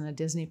princess and a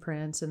Disney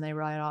prince, and they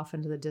ride off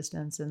into the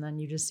distance, and then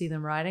you just see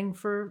them riding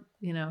for,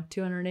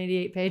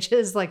 288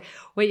 pages. Like,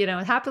 wait,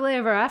 Happily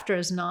Ever After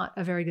is not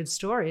a very good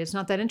story. It's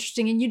not that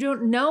interesting. And you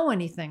don't know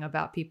anything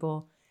about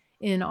people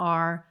in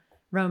our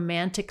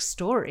romantic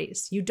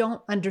stories. You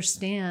don't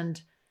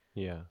understand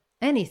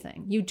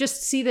anything. You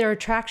just see their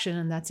attraction,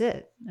 and that's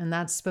it. And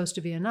that's supposed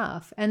to be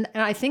enough. And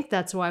I think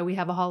that's why we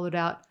have a hollowed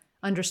out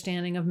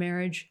understanding of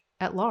marriage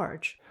at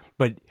large.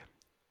 But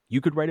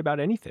you could write about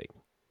anything.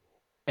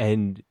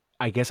 And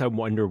I guess I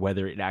wonder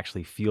whether it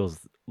actually feels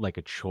like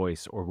a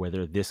choice, or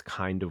whether this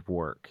kind of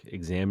work,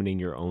 examining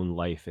your own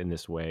life in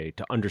this way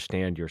to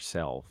understand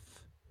yourself.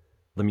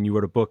 I mean, you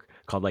wrote a book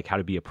called like How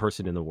to Be a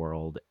Person in the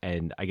World.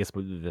 And I guess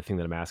the thing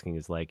that I'm asking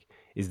is like,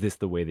 is this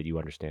the way that you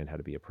understand how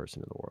to be a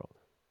person in the world?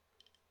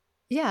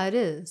 Yeah, it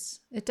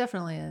is. It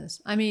definitely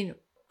is. I mean,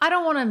 I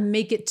don't want to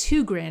make it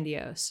too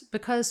grandiose,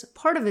 because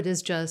part of it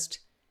is just,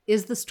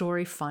 is the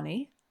story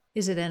funny?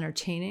 Is it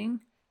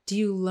entertaining? Do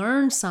you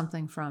learn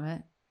something from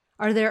it?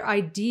 Are there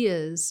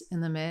ideas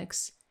in the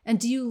mix? And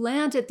do you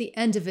land at the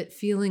end of it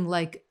feeling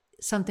like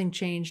something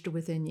changed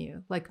within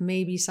you? Like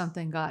maybe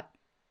something got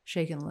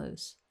shaken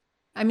loose?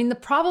 I mean, the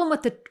problem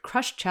with the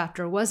crush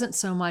chapter wasn't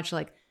so much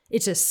like,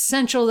 it's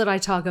essential that I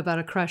talk about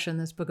a crush in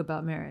this book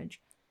about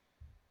marriage.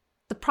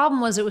 The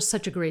problem was it was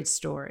such a great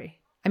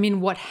story. I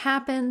mean, what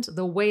happened,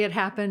 the way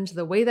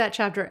that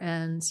chapter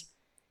ends,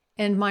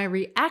 and my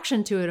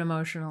reaction to it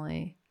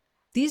emotionally,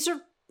 these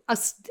are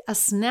a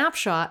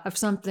snapshot of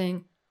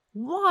something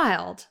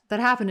wild that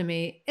happened to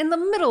me in the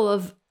middle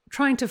of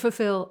trying to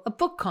fulfill a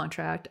book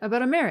contract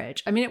about a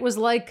marriage. I mean, it was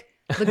like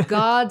the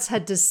gods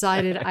had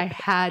decided I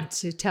had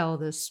to tell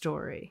this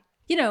story.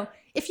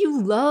 If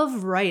you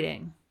love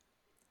writing,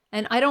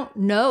 and I don't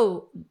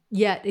know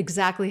yet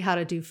exactly how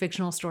to do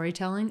fictional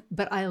storytelling,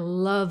 but I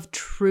love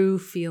true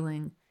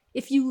feeling.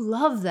 If you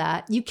love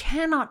that, you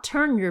cannot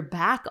turn your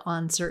back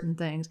on certain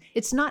things.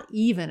 It's not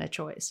even a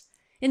choice.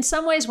 In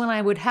some ways, when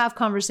I would have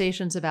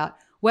conversations about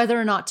whether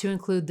or not to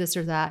include this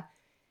or that,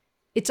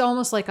 it's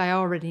almost like I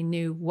already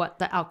knew what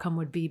the outcome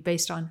would be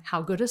based on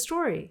how good a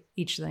story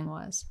each thing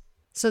was.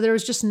 So there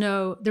was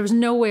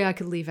no way I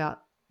could leave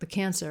out the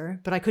cancer,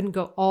 but I couldn't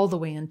go all the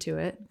way into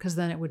it because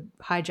then it would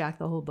hijack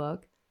the whole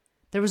book.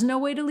 There was no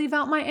way to leave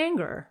out my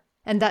anger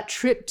and that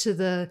trip to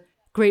the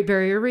Great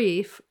Barrier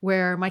Reef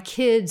where my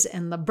kids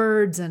and the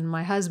birds and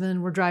my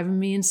husband were driving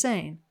me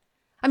insane.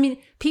 I mean,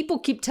 people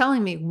keep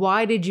telling me,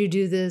 why did you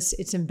do this?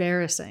 It's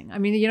embarrassing. I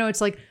mean,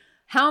 it's like,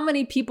 how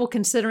many people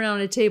can sit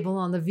around a table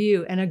on The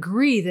View and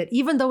agree that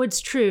even though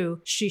it's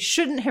true, she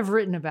shouldn't have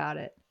written about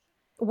it?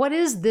 What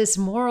is this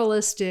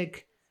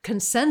moralistic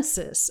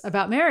consensus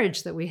about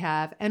marriage that we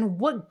have, and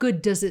what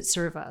good does it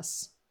serve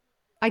us?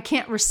 I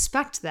can't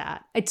respect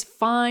that. It's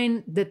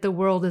fine that the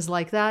world is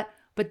like that,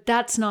 but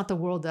that's not the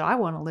world that I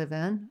want to live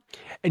in.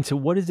 And so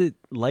what is it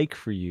like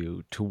for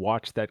you to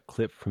watch that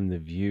clip from The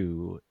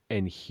View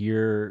and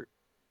hear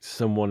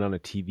someone on a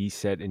TV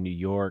set in New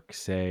York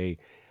say,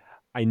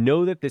 I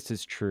know that this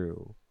is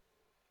true,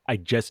 I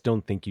just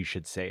don't think you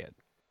should say it?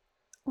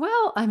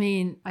 Well, I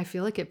mean, I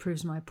feel like it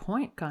proves my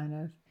point, kind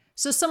of.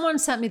 So someone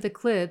sent me the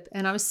clip,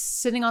 and I was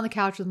sitting on the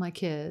couch with my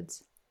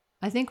kids.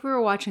 I think we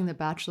were watching The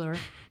Bachelor.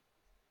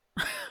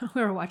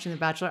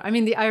 I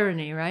mean, the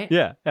irony, right?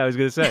 Yeah, I was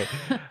going to say.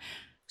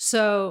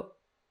 So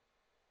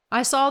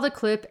I saw the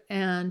clip,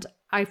 and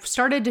I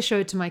started to show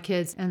it to my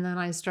kids, and then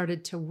I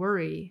started to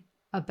worry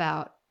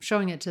about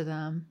showing it to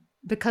them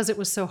because it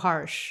was so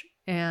harsh.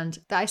 And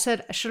I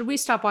said, should we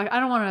stop watching?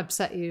 I don't want to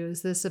upset you.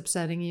 Is this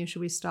upsetting you?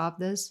 Should we stop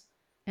this?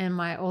 And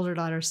my older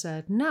daughter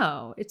said,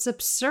 no, it's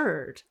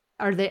absurd.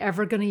 Are they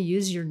ever going to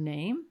use your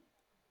name?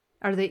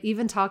 Are they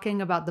even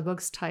talking about the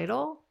book's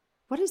title?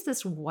 What is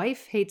this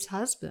wife hates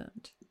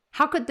husband?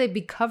 How could they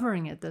be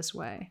covering it this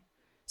way?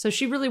 So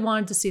she really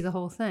wanted to see the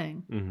whole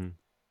thing. Mm-hmm.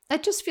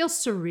 It just feels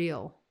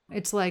surreal.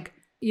 It's like,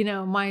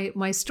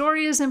 my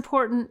story is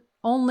important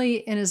only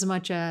in as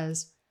much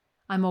as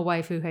I'm a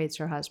wife who hates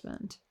her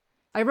husband.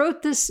 I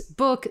wrote this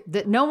book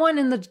that no one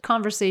in the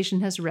conversation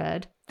has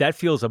read. That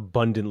feels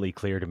abundantly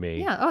clear to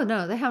me. Yeah. Oh,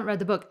 no, they haven't read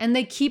the book. And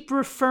they keep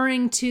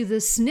referring to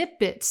the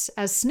snippets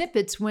as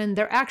snippets when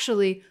they're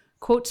actually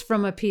quotes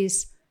from a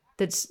piece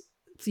that's,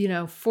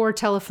 4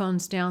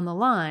 telephones down the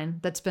line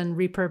that's been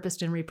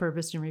repurposed and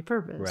repurposed and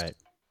repurposed. Right.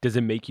 Does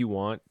it make you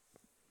want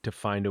to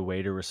find a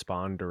way to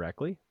respond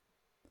directly?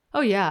 Oh,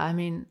 yeah. I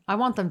mean, I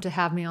want them to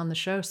have me on the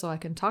show so I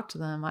can talk to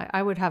them.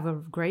 I would have a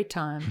great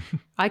time.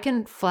 I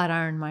can flat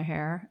iron my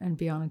hair and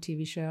be on a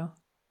TV show.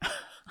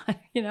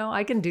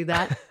 I can do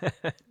that.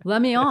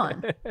 Let me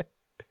on.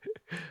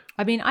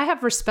 I mean, I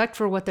have respect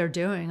for what they're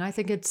doing. I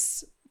think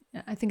it's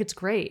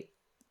great.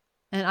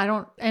 And I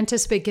don't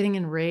anticipate getting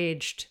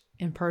enraged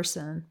in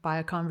person by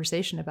a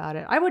conversation about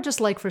it. I would just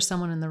like for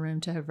someone in the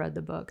room to have read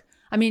the book.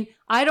 I mean,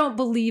 I don't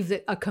believe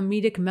that a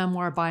comedic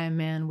memoir by a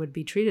man would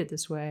be treated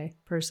this way.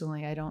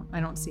 Personally, I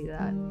don't see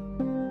that.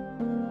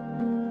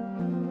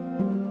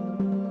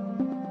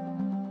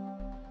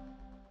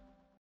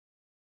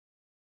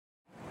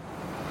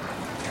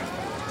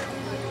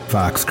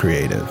 Fox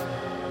Creative.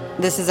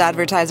 This is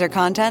advertiser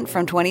content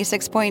from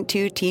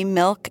 26.2 Team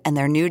Milk and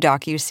their new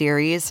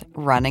docuseries,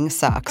 Running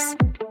Sucks.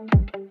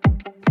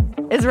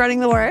 Is running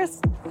the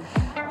worst?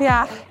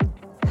 Yeah.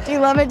 Do you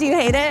love it? Do you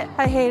hate it?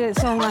 I hate it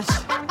so much.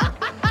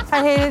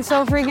 I hate it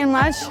so freaking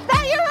much.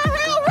 That you're a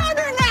real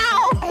runner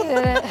now! I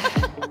hate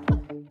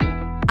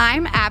it.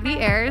 I'm Abby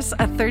Ayers,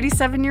 a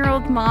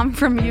 37-year-old mom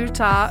from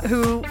Utah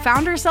who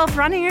found herself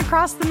running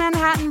across the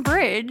Manhattan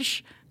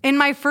Bridge in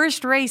my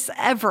first race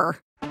ever.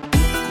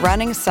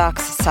 Running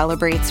Sucks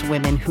celebrates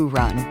women who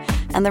run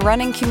and the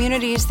running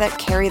communities that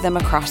carry them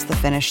across the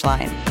finish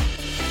line.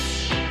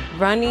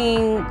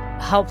 Running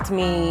helped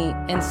me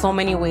in so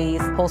many ways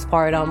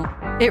postpartum.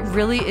 It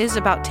really is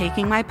about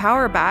taking my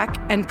power back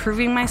and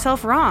proving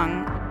myself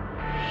wrong.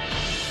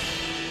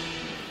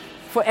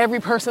 For every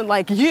person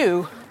like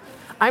you,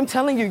 I'm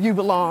telling you you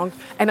belong,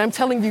 and I'm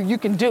telling you you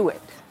can do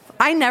it.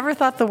 I never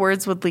thought the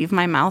words would leave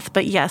my mouth,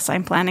 but yes,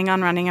 I'm planning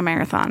on running a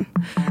marathon.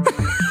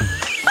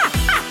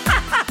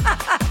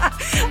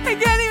 I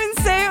can't even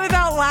say it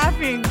without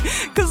laughing,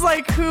 because,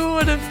 who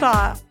would have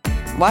thought?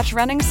 Watch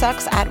Running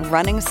Sucks at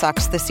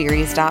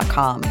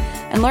runningsuckstheseries.com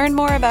and learn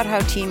more about how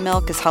Team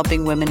Milk is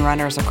helping women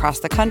runners across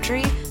the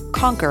country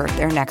conquer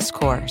their next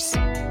course.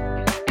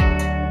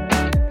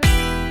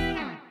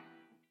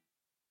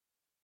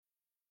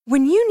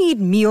 When you need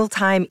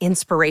mealtime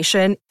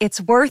inspiration, it's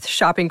worth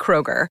shopping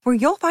Kroger, where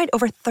you'll find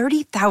over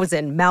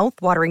 30,000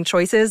 mouth-watering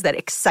choices that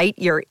excite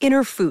your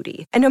inner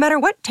foodie. And no matter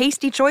what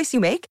tasty choice you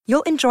make,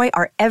 you'll enjoy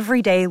our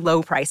everyday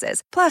low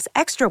prices, plus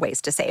extra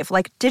ways to save,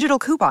 like digital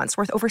coupons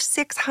worth over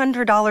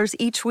 $600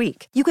 each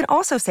week. You can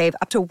also save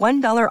up to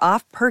 $1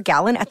 off per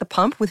gallon at the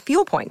pump with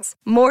fuel points.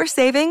 More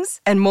savings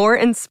and more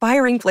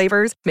inspiring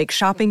flavors make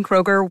shopping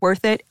Kroger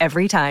worth it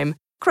every time.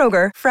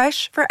 Kroger,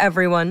 fresh for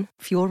everyone.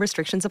 Fuel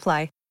restrictions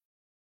apply.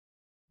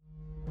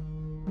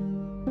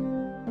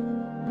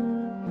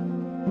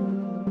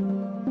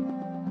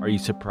 Are you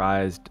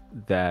surprised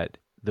that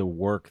the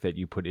work that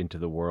you put into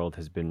the world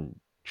has been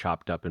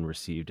chopped up and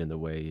received in the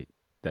way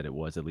that it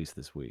was, at least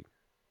this week?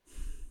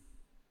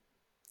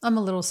 I'm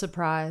a little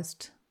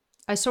surprised.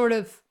 I sort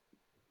of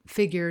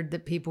figured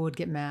that people would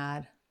get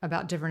mad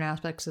about different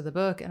aspects of the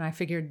book, and I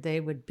figured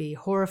they would be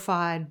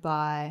horrified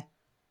by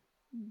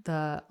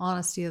the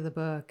honesty of the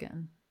book,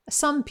 and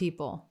some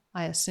people,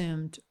 I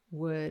assumed,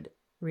 would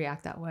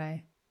react that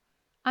way.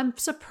 I'm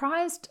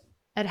surprised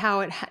at how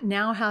it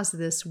now has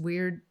this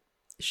weird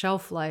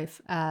shelf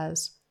life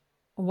as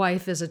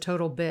wife is a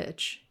total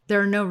bitch. There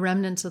are no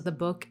remnants of the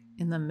book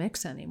in the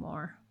mix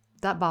anymore.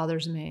 That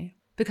bothers me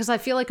because I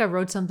feel like I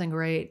wrote something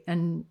great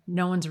and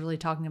no one's really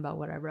talking about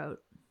what I wrote.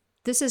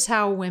 This is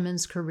how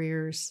women's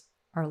careers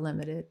are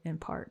limited in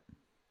part.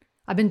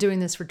 I've been doing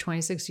this for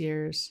 26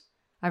 years.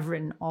 I've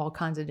written all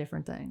kinds of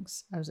different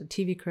things. I was a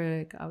TV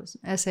critic. I was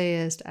an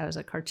essayist. I was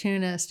a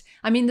cartoonist.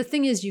 I mean, the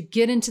thing is, you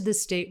get into the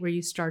state where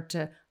you start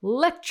to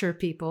lecture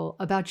people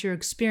about your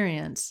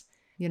experience.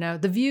 You know,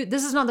 The View,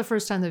 this is not the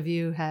first time The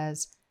View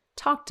has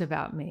talked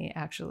about me,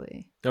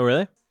 actually. Oh,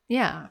 really?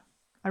 Yeah.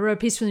 I wrote a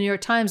piece for the New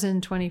York Times in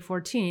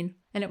 2014,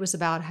 and it was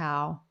about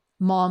how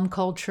mom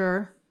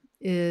culture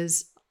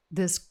is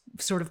this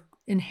sort of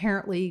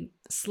inherently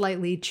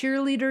slightly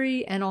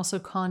cheerleadery and also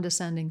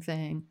condescending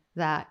thing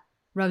that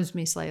rubs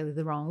me slightly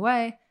the wrong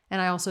way.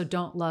 And I also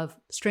don't love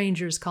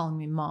strangers calling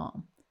me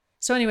mom.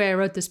 So anyway, I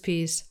wrote this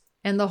piece,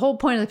 and the whole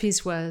point of the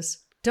piece was,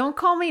 don't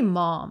call me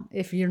mom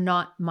if you're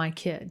not my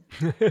kid.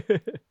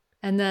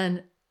 And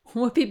then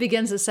Whoopi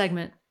begins the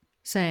segment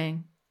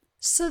saying,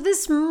 so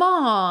this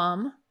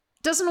mom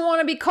doesn't want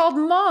to be called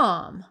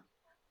mom.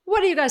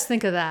 What do you guys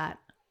think of that?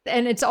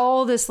 And it's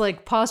all this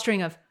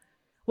posturing of,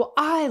 well,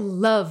 I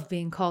love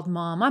being called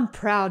mom. I'm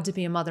proud to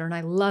be a mother and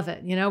I love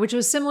it, which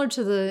was similar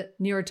to the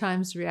New York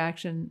Times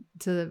reaction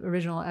to the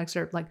original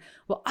excerpt.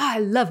 Well, I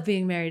love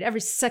being married. Every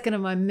second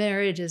of my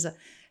marriage is a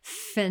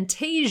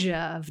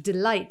fantasia of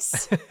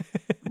delights.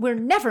 We're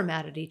never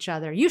mad at each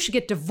other. You should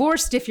get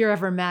divorced if you're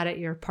ever mad at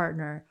your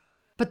partner.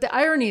 But the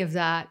irony of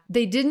that,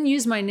 they didn't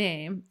use my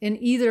name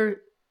in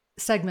either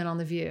segment on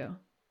The View.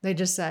 They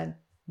just said,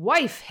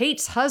 wife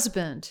hates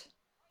husband.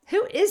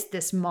 Who is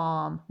this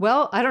mom?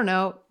 Well, I don't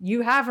know.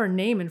 You have her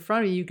name in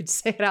front of you. You could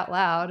say it out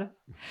loud.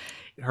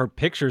 Her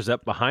picture's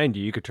up behind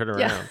you. You could turn around.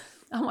 Yeah.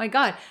 Oh my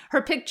God.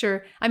 Her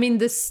picture. I mean,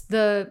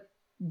 the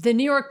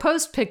New York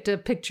Post picked a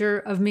picture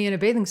of me in a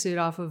bathing suit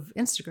off of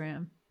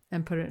Instagram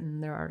and put it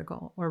in their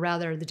article. Or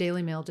rather, the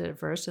Daily Mail did it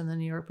first and the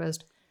New York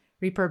Post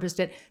repurposed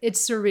it.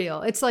 It's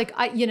surreal. It's like,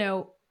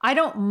 I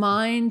don't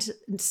mind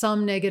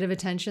some negative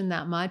attention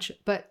that much,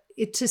 but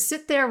to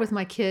sit there with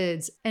my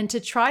kids and to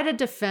try to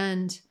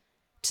defend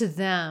to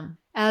them.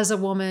 As a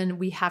woman,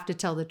 we have to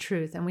tell the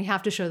truth and we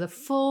have to show the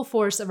full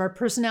force of our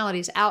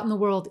personalities out in the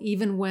world,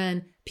 even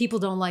when people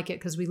don't like it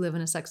because we live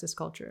in a sexist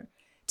culture.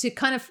 To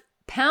kind of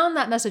pound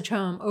that message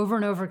home over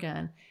and over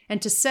again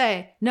and to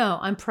say, no,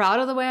 I'm proud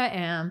of the way I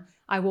am.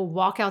 I will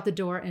walk out the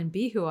door and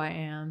be who I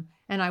am.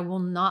 And I will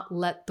not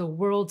let the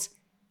world's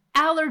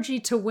allergy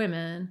to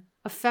women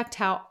affect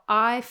how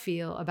I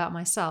feel about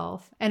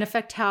myself and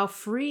affect how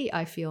free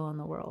I feel in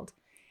the world.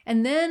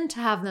 And then to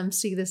have them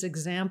see this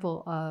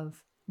example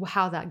of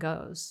how that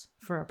goes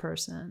for a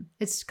person.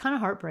 It's kind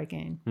of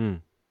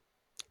heartbreaking.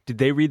 Did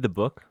they read the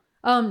book?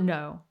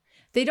 No.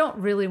 They don't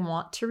really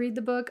want to read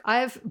the book.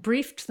 I've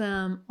briefed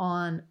them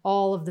on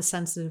all of the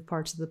sensitive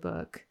parts of the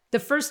book. The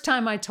first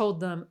time I told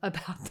them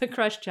about the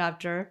crush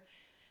chapter,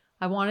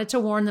 I wanted to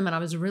warn them and I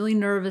was really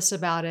nervous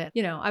about it.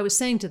 You know, I was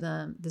saying to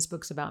them, this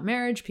book's about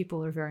marriage.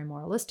 People are very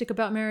moralistic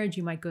about marriage.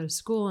 You might go to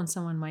school and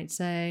someone might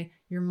say,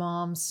 your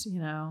mom's, you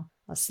know,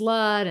 a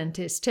slut and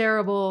it's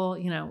terrible,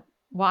 you know,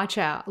 watch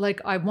out. Like,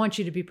 I want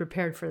you to be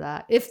prepared for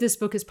that. If this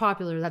book is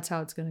popular, that's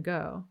how it's going to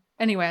go.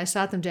 Anyway, I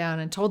sat them down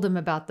and told them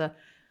about the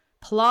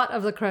plot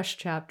of the crush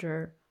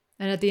chapter.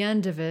 And at the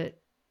end of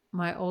it,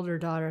 my older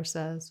daughter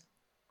says,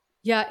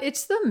 yeah,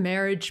 it's the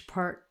marriage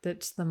part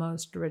that's the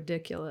most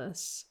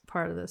ridiculous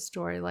part of the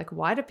story. Like,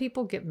 why do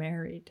people get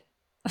married?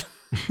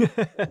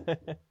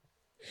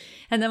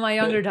 And then my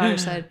younger daughter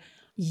said,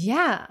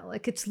 yeah,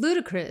 like it's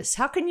ludicrous.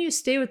 How can you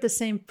stay with the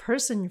same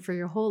person for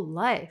your whole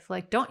life?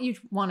 Like, don't you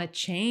want to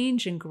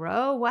change and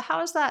grow? Well, how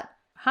does that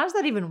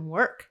even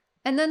work?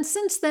 And then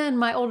since then,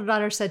 my older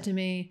daughter said to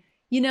me,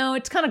 you know,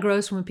 it's kind of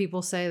gross when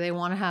people say they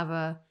want to have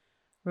a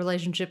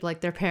relationship like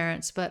their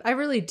parents, but I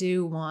really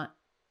do want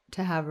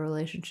to have a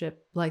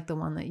relationship like the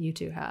one that you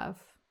two have,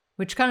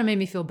 which kind of made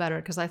me feel better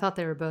because I thought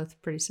they were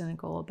both pretty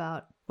cynical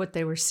about what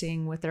they were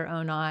seeing with their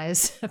own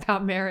eyes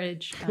about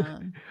marriage.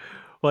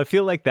 Well, I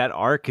feel like that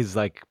arc is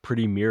like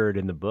pretty mirrored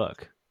in the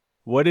book.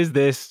 What is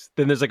this?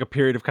 Then there's like a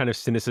period of kind of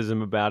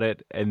cynicism about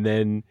it. And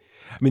then,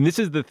 I mean, this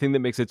is the thing that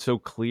makes it so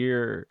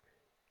clear.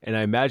 And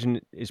I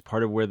imagine is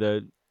part of where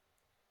the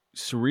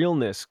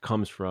surrealness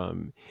comes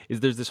from is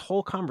there's this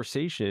whole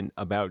conversation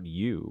about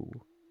you,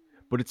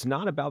 but it's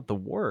not about the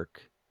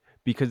work.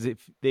 Because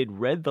if they'd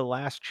read the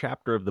last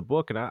chapter of the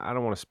book, and I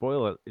don't want to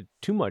spoil it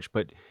too much,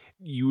 but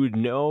you would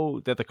know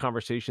that the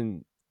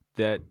conversation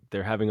that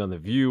they're having on The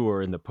View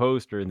or in the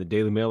Post or in the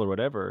Daily Mail or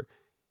whatever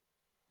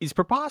is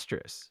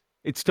preposterous.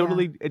 It's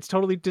totally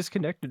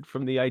disconnected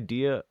from the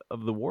idea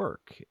of the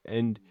work.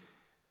 And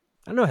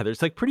I don't know, Heather,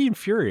 it's like pretty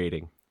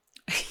infuriating.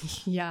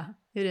 Yeah,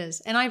 it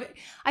is. And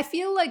I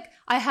feel like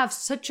I have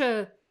such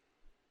a,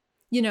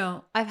 you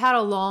know, I've had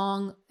a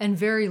long and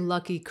very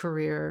lucky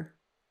career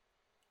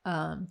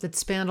that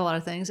spanned a lot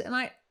of things. And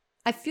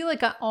I feel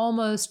like I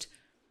almost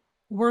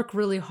work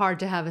really hard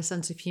to have a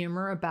sense of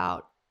humor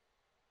about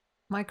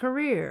my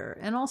career.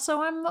 And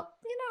also I'm, you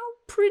know,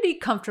 pretty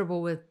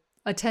comfortable with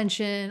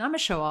attention. I'm a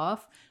show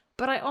off,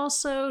 but I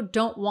also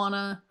don't want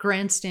to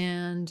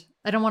grandstand.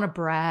 I don't want to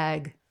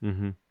brag.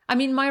 Mm-hmm. I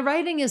mean, my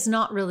writing is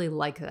not really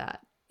like that.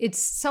 It's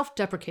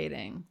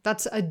self-deprecating.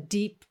 That's a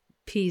deep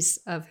piece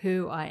of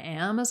who I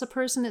am as a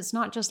person. It's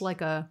not just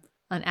like an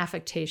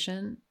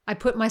affectation. I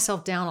put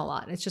myself down a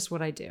lot. It's just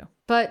what I do.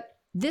 But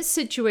this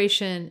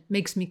situation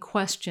makes me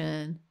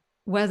question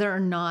whether or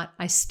not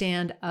I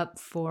stand up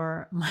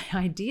for my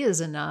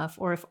ideas enough,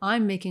 or if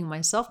I'm making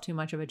myself too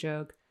much of a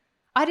joke.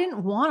 I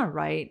didn't want to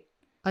write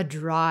a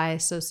dry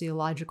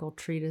sociological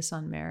treatise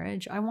on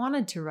marriage. I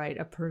wanted to write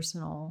a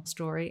personal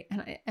story.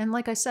 And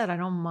like I said, I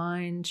don't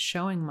mind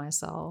showing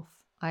myself.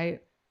 I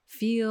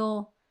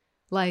feel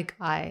like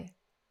I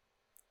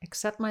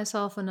accept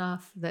myself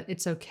enough that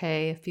it's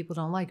okay if people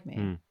don't like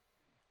me.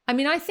 I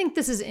mean, I think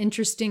this is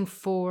interesting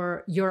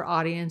for your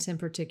audience in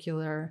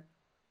particular.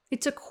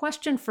 It's a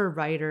question for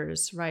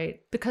writers, right?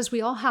 Because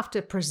we all have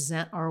to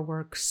present our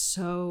work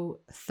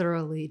so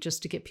thoroughly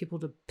just to get people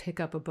to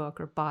pick up a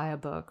book or buy a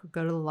book or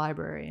go to the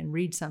library and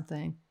read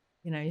something.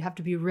 You know, you have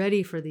to be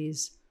ready for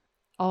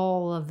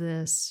all of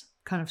this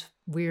kind of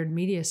weird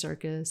media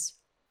circus.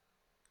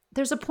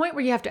 There's a point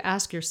where you have to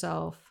ask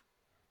yourself,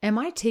 am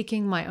I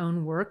taking my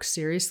own work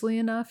seriously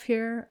enough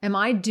here? Am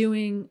I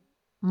doing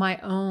my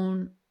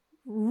own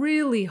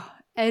really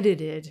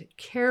edited,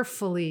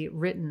 carefully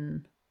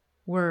written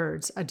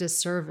words a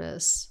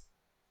disservice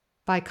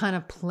by kind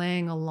of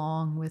playing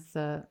along with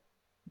the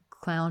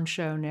clown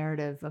show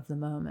narrative of the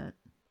moment?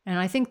 And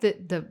I think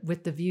that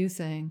with the View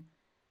thing,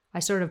 I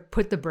sort of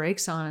put the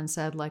brakes on and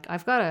said, like,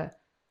 I've got to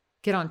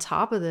get on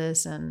top of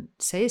this and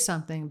say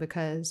something,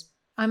 because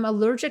I'm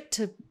allergic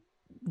to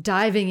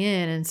diving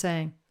in and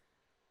saying,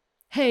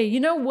 hey, you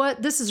know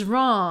what? This is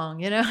wrong.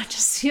 You know, it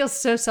just feels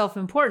so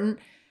self-important.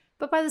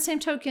 But by the same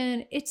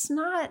token, it's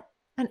not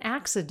an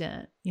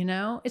accident, you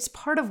know? It's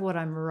part of what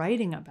I'm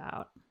writing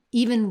about.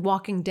 Even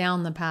walking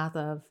down the path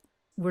of,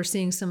 we're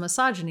seeing some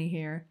misogyny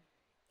here,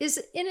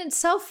 is in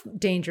itself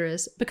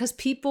dangerous, because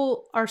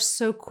people are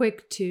so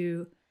quick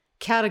to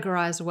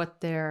categorize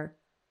what they're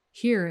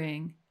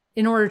hearing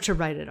in order to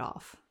write it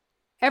off.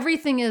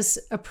 everything is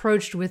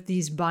approached with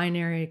these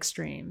binary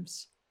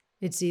extremes.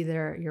 It's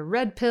either you're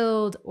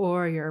red-pilled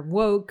or you're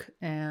woke,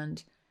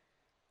 and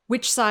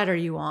which side are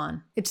you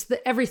on? It's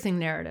the everything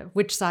narrative.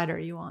 Which side are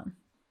you on?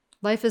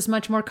 Life is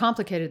much more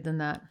complicated than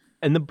that.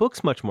 And the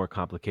book's much more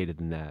complicated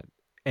than that.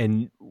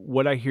 And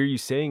what I hear you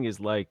saying is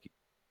like,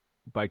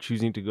 by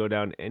choosing to go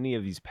down any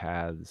of these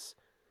paths,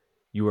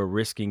 you are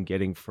risking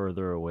getting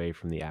further away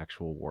from the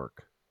actual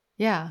work.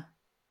 Yeah.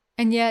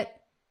 And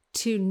yet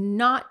to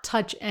not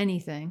touch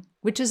anything,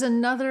 which is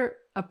another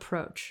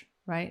approach,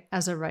 right?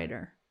 As a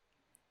writer,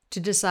 to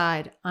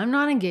decide, I'm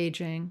not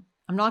engaging.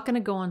 I'm not going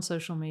to go on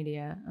social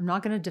media. I'm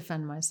not going to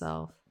defend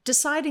myself.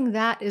 Deciding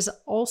that is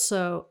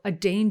also a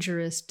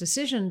dangerous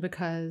decision,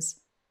 because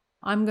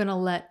I'm going to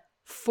let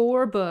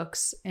 4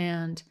 books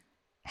and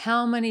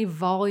how many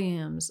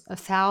volumes of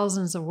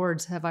thousands of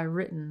words have I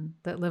written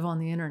that live on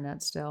the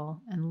internet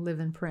still and live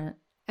in print?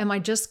 Am I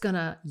just going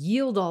to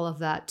yield all of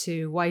that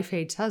to wife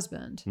hates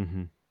husband?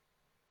 Mm-hmm.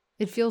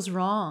 It feels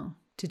wrong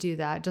to do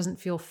that. It doesn't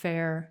feel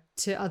fair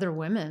to other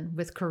women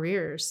with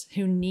careers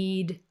who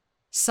need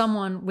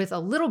someone with a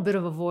little bit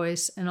of a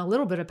voice and a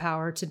little bit of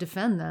power to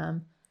defend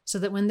them, so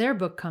that when their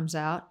book comes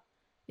out,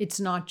 it's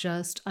not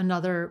just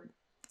another,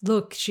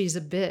 look, she's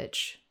a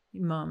bitch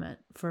moment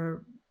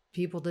for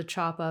people to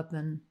chop up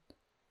and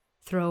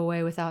throw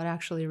away without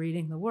actually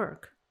reading the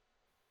work.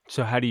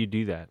 So how do you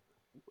do that?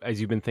 As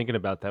you've been thinking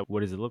about that,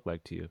 what does it look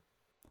like to you?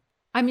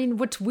 I mean,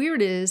 what's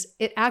weird is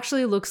it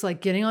actually looks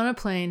like getting on a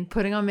plane,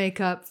 putting on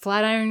makeup,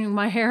 flat ironing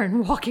my hair,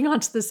 and walking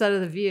onto the set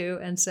of The View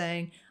and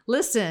saying,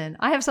 listen,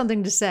 I have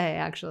something to say,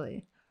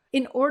 actually.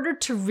 In order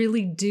to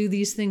really do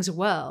these things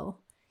well,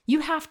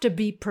 you have to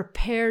be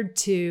prepared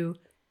to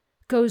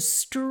go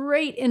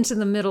straight into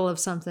the middle of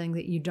something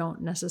that you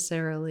don't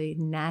necessarily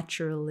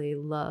naturally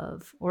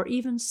love or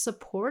even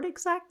support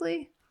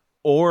exactly.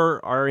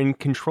 Or are in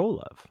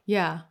control of.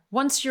 Yeah.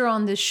 Once you're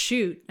on this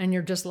shoot and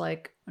you're just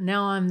like,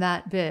 now I'm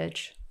that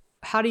bitch,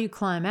 how do you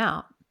climb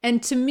out?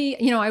 And to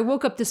me, I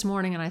woke up this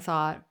morning and I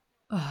thought,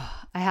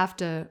 I have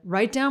to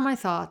write down my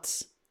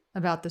thoughts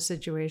about the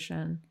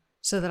situation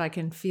so that I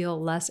can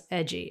feel less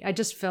edgy. I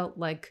just felt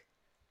like,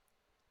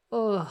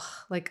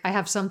 like I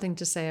have something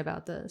to say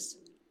about this.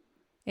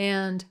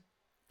 And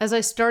as I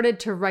started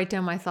to write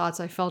down my thoughts,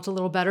 I felt a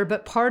little better.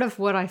 But part of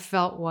what I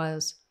felt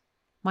was,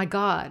 my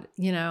God,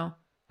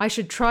 I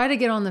should try to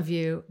get on The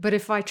View. But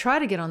if I try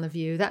to get on The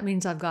View, that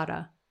means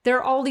there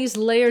are all these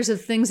layers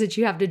of things that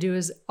you have to do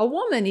as a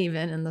woman,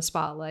 even in the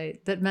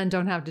spotlight, that men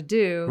don't have to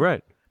do.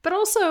 Right. But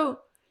also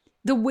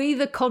the way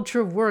the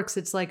culture works,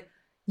 it's like,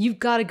 you've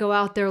got to go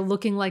out there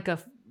looking like a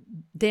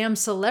damn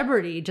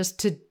celebrity just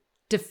to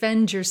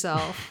defend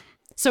yourself.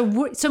 So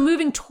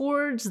moving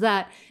towards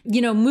that,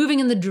 moving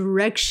in the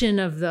direction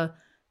of the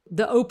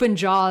open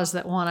jaws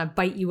that want to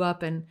bite you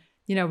up and,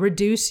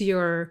 reduce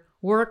your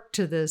work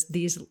to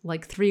these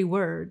like 3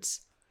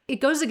 words.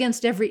 It goes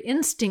against every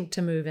instinct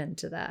to move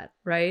into that,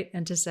 right?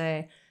 And to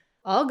say,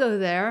 I'll go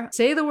there,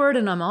 say the word,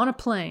 and I'm on a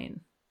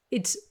plane.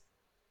 It's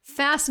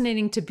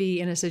fascinating to be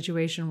in a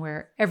situation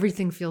where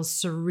everything feels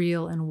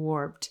surreal and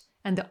warped.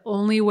 And the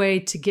only way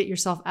to get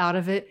yourself out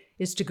of it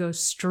is to go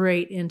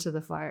straight into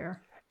the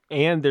fire.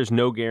 And there's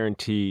no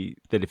guarantee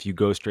that if you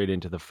go straight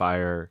into the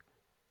fire,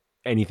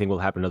 anything will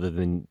happen other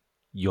than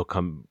you'll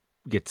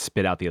get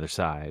spit out the other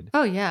side.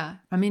 Oh, yeah.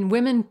 I mean,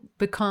 women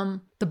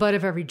become the butt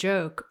of every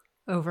joke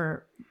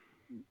over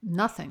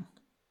nothing.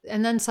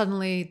 And then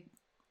suddenly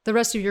the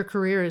rest of your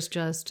career is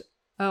just,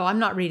 oh, I'm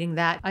not reading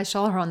that. I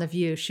saw her on The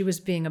View. She was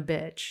being a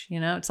bitch.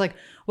 It's like,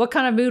 what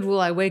kind of mood will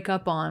I wake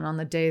up on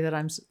the day that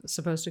I'm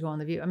supposed to go on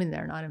The View? I mean,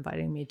 they're not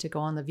inviting me to go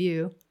on The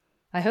View.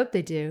 I hope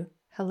they do.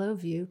 Hello,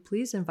 View.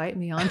 Please invite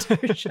me onto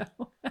your show.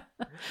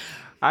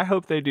 I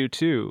hope they do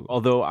too.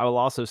 Although I will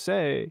also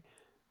say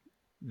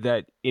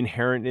that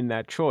inherent in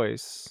that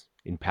choice,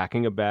 in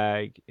packing a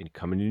bag, in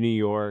coming to New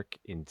York,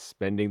 in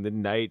spending the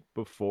night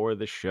before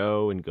the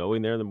show and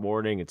going there in the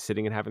morning and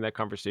sitting and having that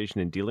conversation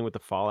and dealing with the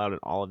fallout and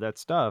all of that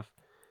stuff,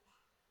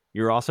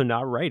 you're also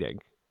not writing.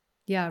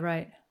 Yeah,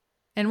 right.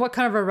 And what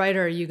kind of a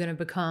writer are you going to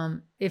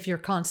become if you're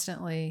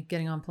constantly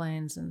getting on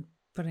planes and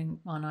putting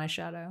on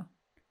eyeshadow?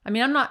 I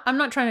mean, I'm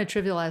not trying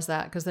to trivialize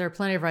that, because there are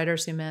plenty of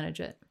writers who manage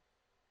it.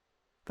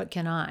 But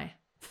can I?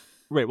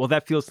 Right. Well,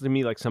 that feels to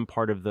me like some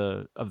part of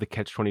the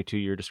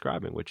catch-22 you're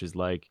describing, which is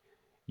like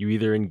you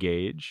either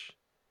engage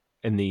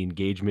and the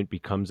engagement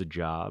becomes a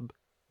job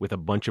with a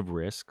bunch of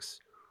risks,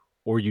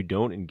 or you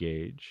don't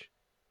engage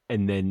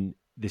and then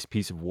this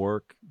piece of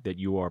work that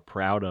you are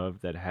proud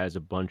of that has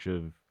a bunch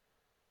of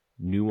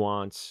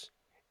nuance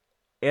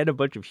and a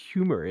bunch of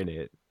humor in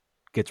it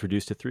gets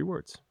reduced to 3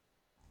 words.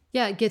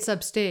 Yeah, it gets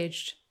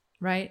upstaged,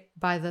 right,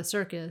 by the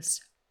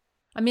circus.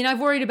 I mean, I've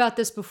worried about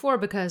this before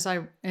because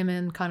I am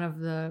in kind of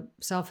the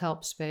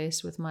self-help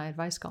space with my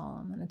advice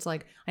column. And it's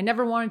like, I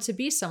never wanted to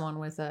be someone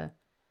with a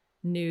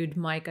nude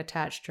mic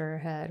attached to her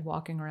head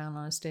walking around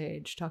on a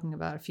stage talking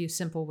about a few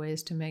simple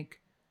ways to make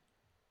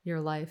your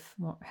life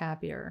more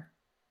happier.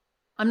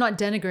 I'm not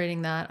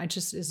denigrating that. I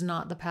just is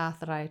not the path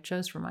that I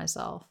chose for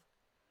myself.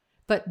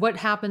 But what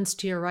happens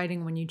to your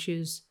writing when you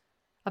choose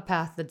a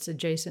path that's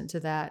adjacent to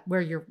that,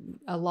 where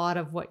a lot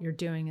of what you're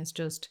doing is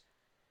just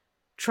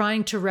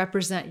trying to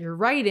represent your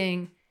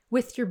writing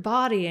with your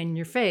body and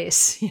your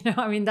face.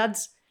 I mean,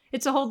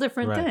 it's a whole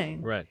different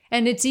thing. Right.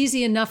 And it's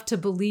easy enough to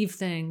believe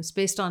things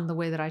based on the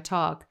way that I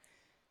talk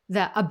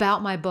that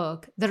about my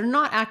book that are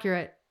not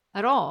accurate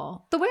at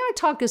all. The way I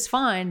talk is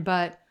fine,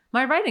 but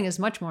my writing is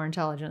much more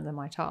intelligent than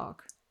my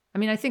talk. I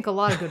mean, I think a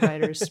lot of good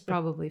writers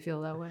probably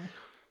feel that way.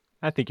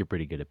 I think you're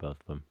pretty good at both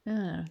of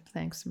them.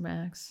 Thanks,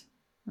 Max.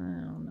 I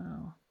don't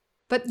know.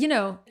 But,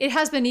 it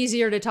has been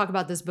easier to talk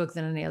about this book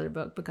than any other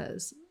book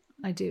because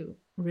I do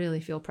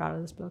really feel proud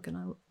of this book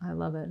and I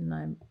love it.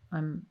 And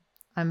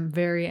I'm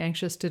very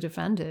anxious to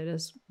defend it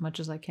as much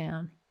as I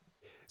can.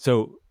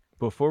 So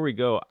before we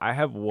go, I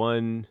have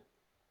one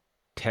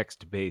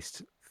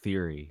text-based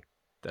theory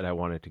that I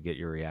wanted to get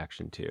your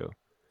reaction to.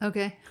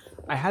 Okay.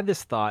 I had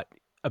this thought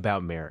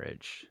about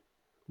marriage,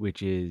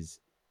 which is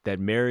that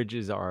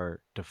marriages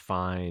are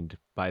defined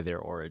by their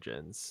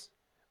origins,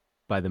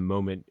 by the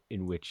moment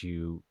in which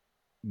you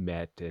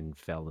met and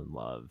fell in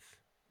love.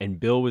 And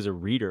Bill was a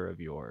reader of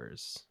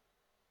yours.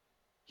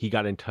 He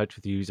got in touch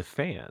with you as a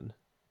fan.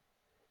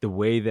 The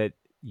way that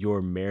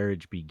your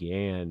marriage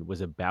began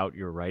was about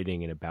your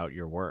writing and about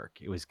your work.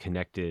 It was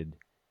connected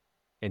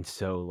and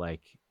so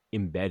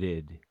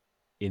embedded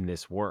in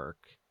this work.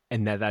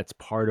 And that's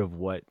part of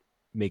what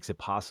makes it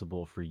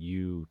possible for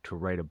you to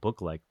write a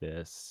book like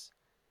this,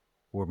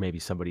 or maybe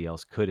somebody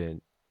else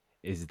couldn't,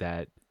 is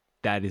that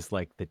is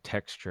the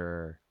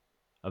texture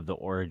of the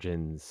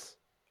origins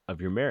of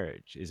your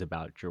marriage is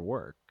about your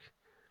work.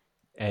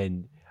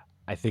 And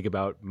I think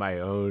about my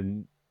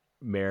own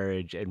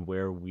marriage and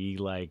where we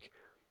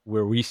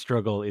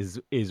struggle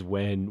is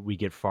when we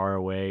get far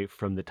away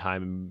from the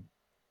time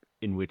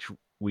in which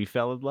we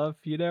fell in love,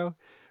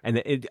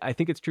 And I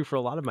think it's true for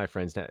a lot of my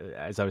friends. Now,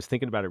 as I was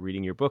thinking about it,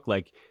 reading your book,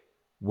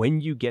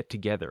 when you get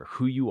together,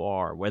 who you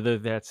are, whether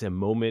that's a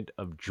moment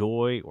of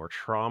joy or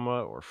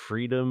trauma or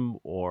freedom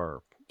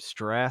or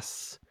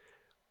stress,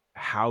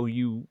 how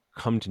you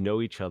come to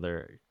know each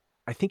other,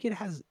 I think it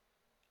has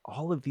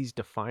all of these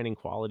defining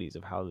qualities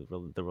of how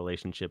the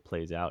relationship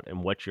plays out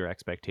and what your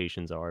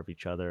expectations are of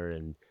each other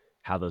and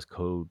how those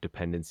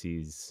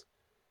codependencies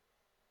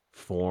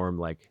form.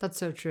 That's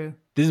so true.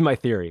 This is my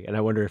theory, and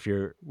I wonder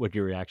what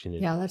your reaction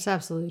is. Yeah, that's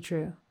absolutely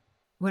true.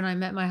 When I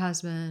met my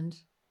husband,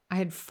 I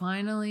had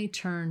finally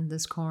turned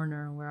this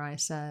corner where I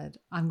said,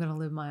 I'm going to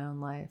live my own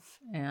life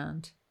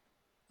and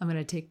I'm going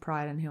to take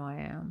pride in who I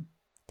am.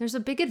 There's a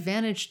big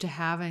advantage to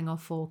having a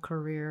full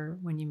career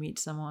when you meet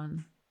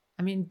someone.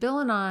 I mean, Bill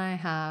and I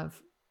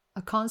have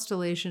a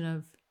constellation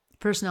of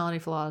personality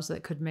flaws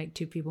that could make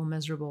two people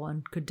miserable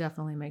and could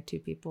definitely make two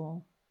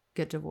people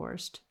get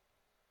divorced.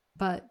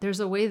 But there's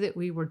a way that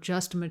we were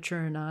just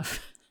mature enough.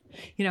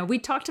 We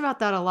talked about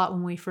that a lot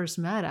when we first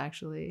met,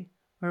 actually,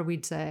 where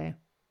we'd say,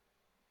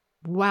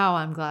 wow,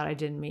 I'm glad I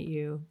didn't meet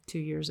you 2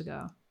 years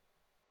ago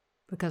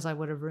because I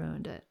would have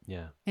ruined it.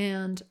 Yeah.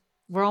 And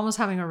we're almost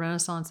having a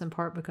renaissance in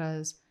part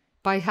because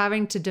by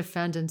having to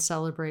defend and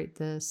celebrate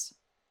this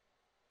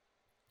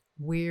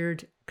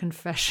weird,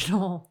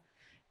 confessional,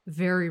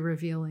 very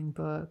revealing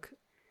book,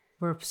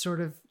 we're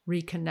sort of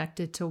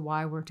reconnected to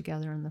why we're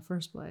together in the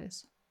first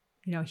place.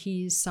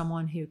 He's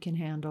someone who can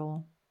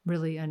handle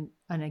really an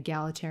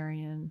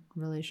egalitarian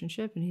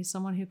relationship, and he's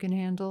someone who can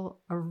handle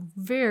a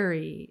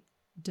very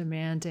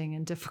demanding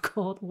and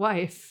difficult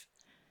wife,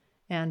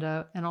 and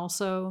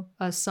also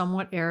a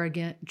somewhat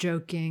arrogant,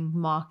 joking,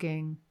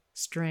 mocking,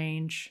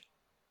 strange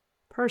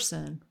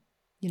person.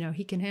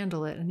 He can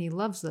handle it, and he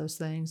loves those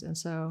things, and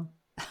so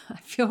I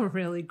feel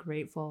really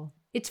grateful.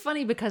 It's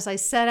funny because I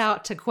set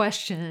out to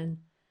question,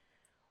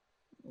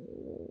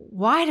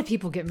 why do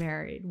people get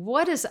married?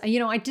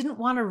 I didn't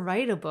want to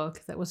write a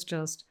book that was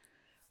just,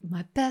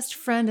 my best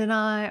friend and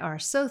I are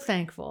so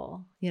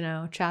thankful,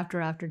 chapter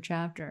after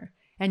chapter.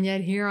 And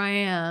yet here I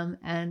am,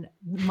 and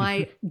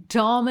my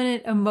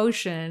dominant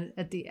emotion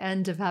at the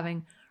end of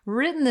having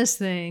written this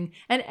thing,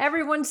 and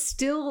everyone's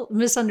still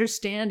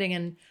misunderstanding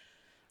and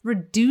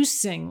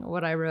reducing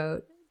what I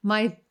wrote.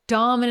 My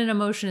dominant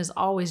emotion is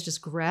always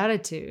just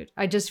gratitude.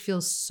 I just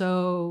feel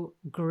so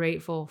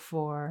grateful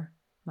for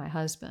my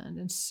husband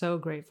and so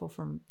grateful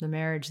for the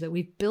marriage that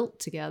we've built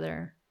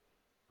together.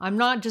 I'm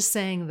not just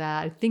saying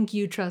that. I think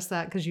you trust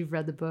that because you've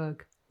read the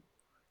book.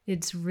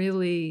 It's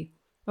really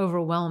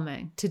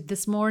overwhelming.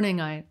 This morning,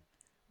 I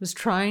was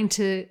trying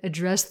to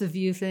address the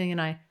view thing,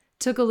 and I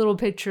took a little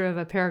picture of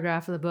a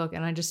paragraph of the book,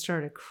 and I just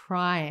started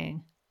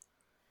crying.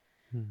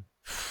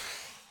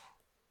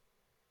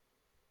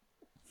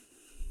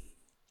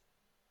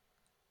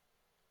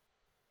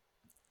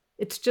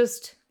 It's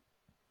just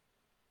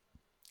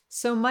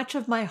so much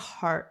of my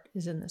heart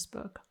is in this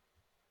book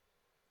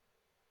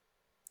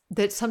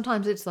that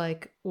sometimes it's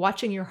like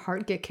watching your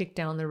heart get kicked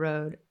down the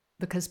road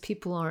because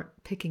people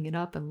aren't picking it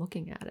up and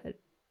looking at it.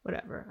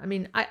 Whatever. I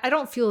mean, I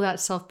don't feel that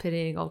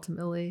self-pitying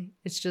ultimately.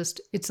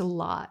 It's a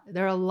lot.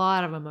 There are a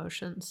lot of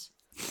emotions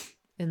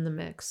in the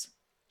mix.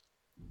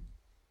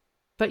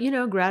 But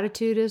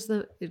gratitude is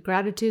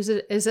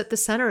at the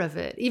center of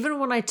it. Even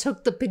when I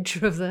took the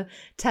picture of the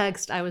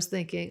text, I was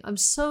thinking, I'm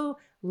so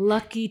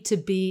lucky to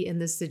be in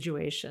this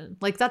situation.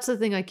 Like, that's the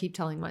thing I keep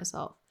telling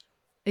myself.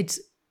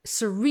 It's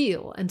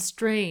surreal and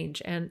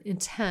strange and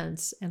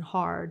intense and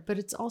hard, but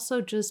it's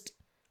also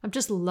I'm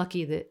just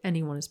lucky that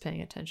anyone is paying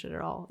attention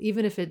at all,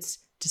 even if it's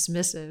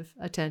dismissive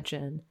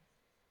attention.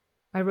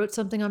 I wrote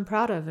something I'm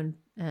proud of,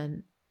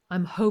 and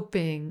I'm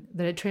hoping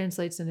that it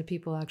translates into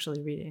people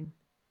actually reading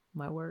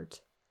my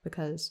words,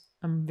 because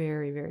I'm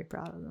very, very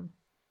proud of them.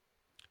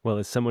 Well,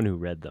 as someone who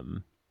read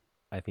them,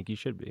 I think you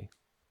should be.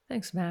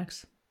 Thanks,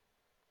 Max.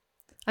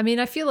 I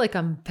mean, I feel like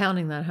I'm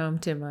pounding that home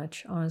too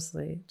much,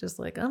 honestly. Just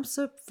like, this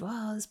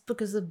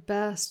book is the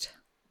best.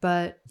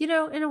 But, in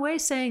a way,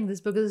 saying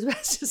this book is the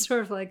best is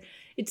sort of like,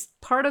 it's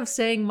part of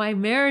saying my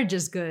marriage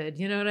is good.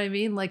 You know what I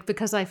mean? Like,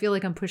 because I feel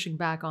like I'm pushing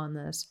back on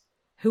this.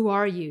 Who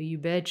are you, you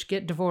bitch?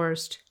 Get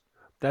divorced.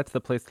 That's the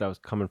place that I was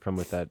coming from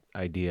with that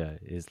idea,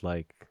 is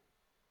like,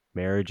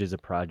 marriage is a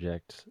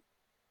project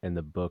and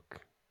the book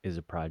is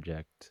a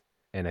project.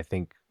 And I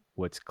think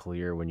what's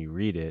clear when you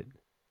read it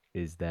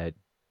is that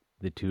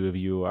the two of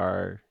you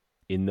are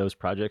in those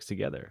projects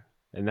together.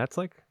 And that's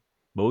like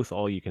both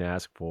all you can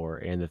ask for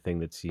and the thing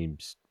that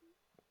seems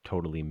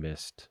totally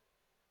missed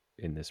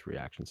in this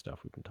reaction stuff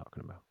we've been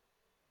talking about.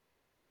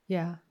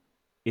 Yeah.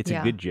 It's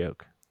a good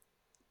joke.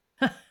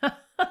 It's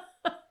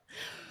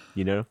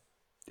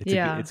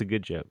a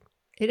good joke.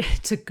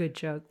 It's a good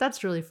joke.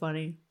 That's really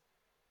funny.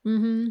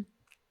 Mm-hmm.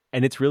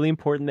 And it's really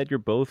important that you're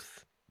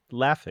both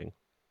laughing.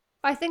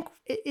 I think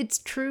it's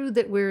true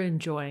that we're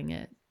enjoying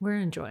it. We're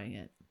enjoying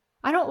it.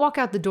 I don't walk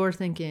out the door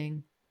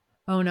thinking,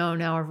 oh no,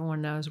 now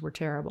everyone knows we're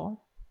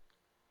terrible.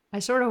 I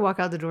sort of walk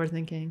out the door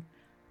thinking,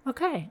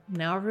 okay,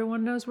 now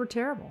everyone knows we're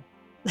terrible.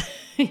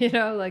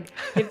 Like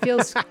it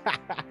feels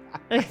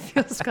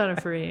kind of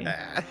freeing.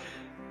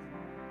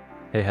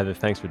 Hey, Heather,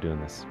 thanks for doing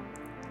this.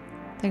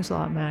 Thanks a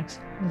lot, Max.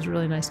 It was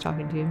really nice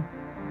talking to you.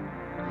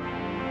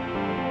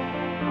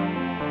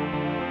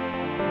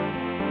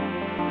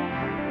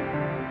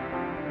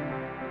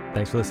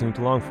 Thanks for listening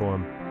to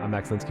Longform. I'm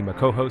Max Linsky. My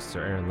co-hosts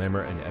are Aaron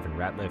Lammer and Evan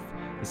Ratliff.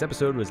 This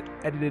episode was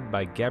edited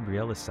by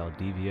Gabriella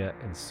Saldivia,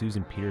 and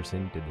Susan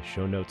Peterson did the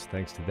show notes.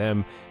 Thanks to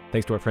them.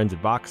 Thanks to our friends at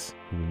Vox,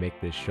 who we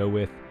make this show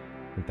with.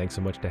 And thanks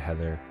so much to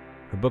Heather.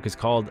 Her book is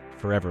called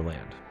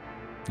Foreverland.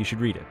 You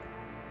should read it.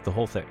 The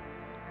whole thing.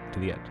 To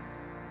the end.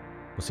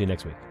 We'll see you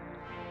next week.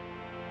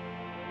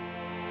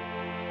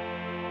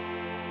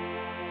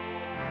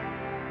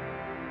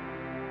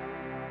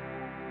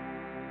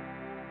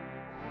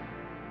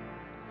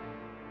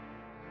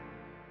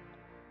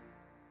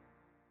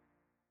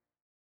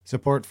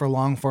 Support for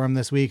Longform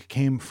this week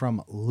came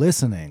from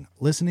Listening.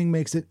 Listening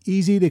makes it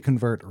easy to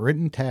convert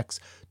written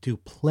text to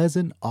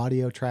pleasant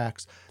audio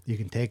tracks that you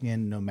can take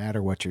in no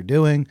matter what you're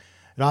doing.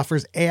 It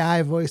offers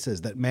AI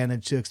voices that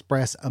manage to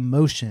express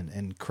emotion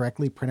and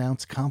correctly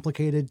pronounce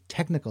complicated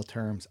technical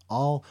terms,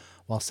 all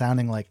while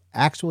sounding like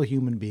actual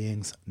human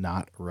beings,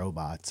 not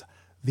robots.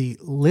 The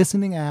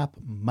Listening app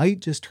might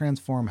just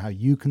transform how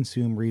you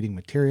consume reading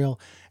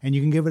material, and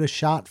you can give it a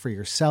shot for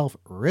yourself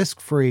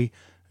risk-free.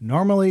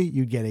 Normally,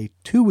 you'd get a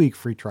 2-week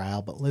free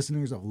trial, but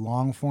listeners of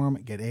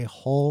Longform get a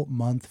whole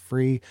month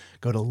free.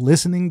 Go to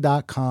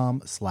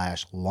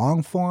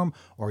listening.com/longform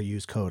or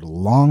use code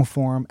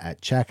LONGFORM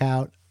at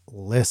checkout.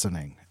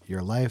 Listening.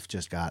 Your life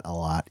just got a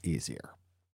lot easier.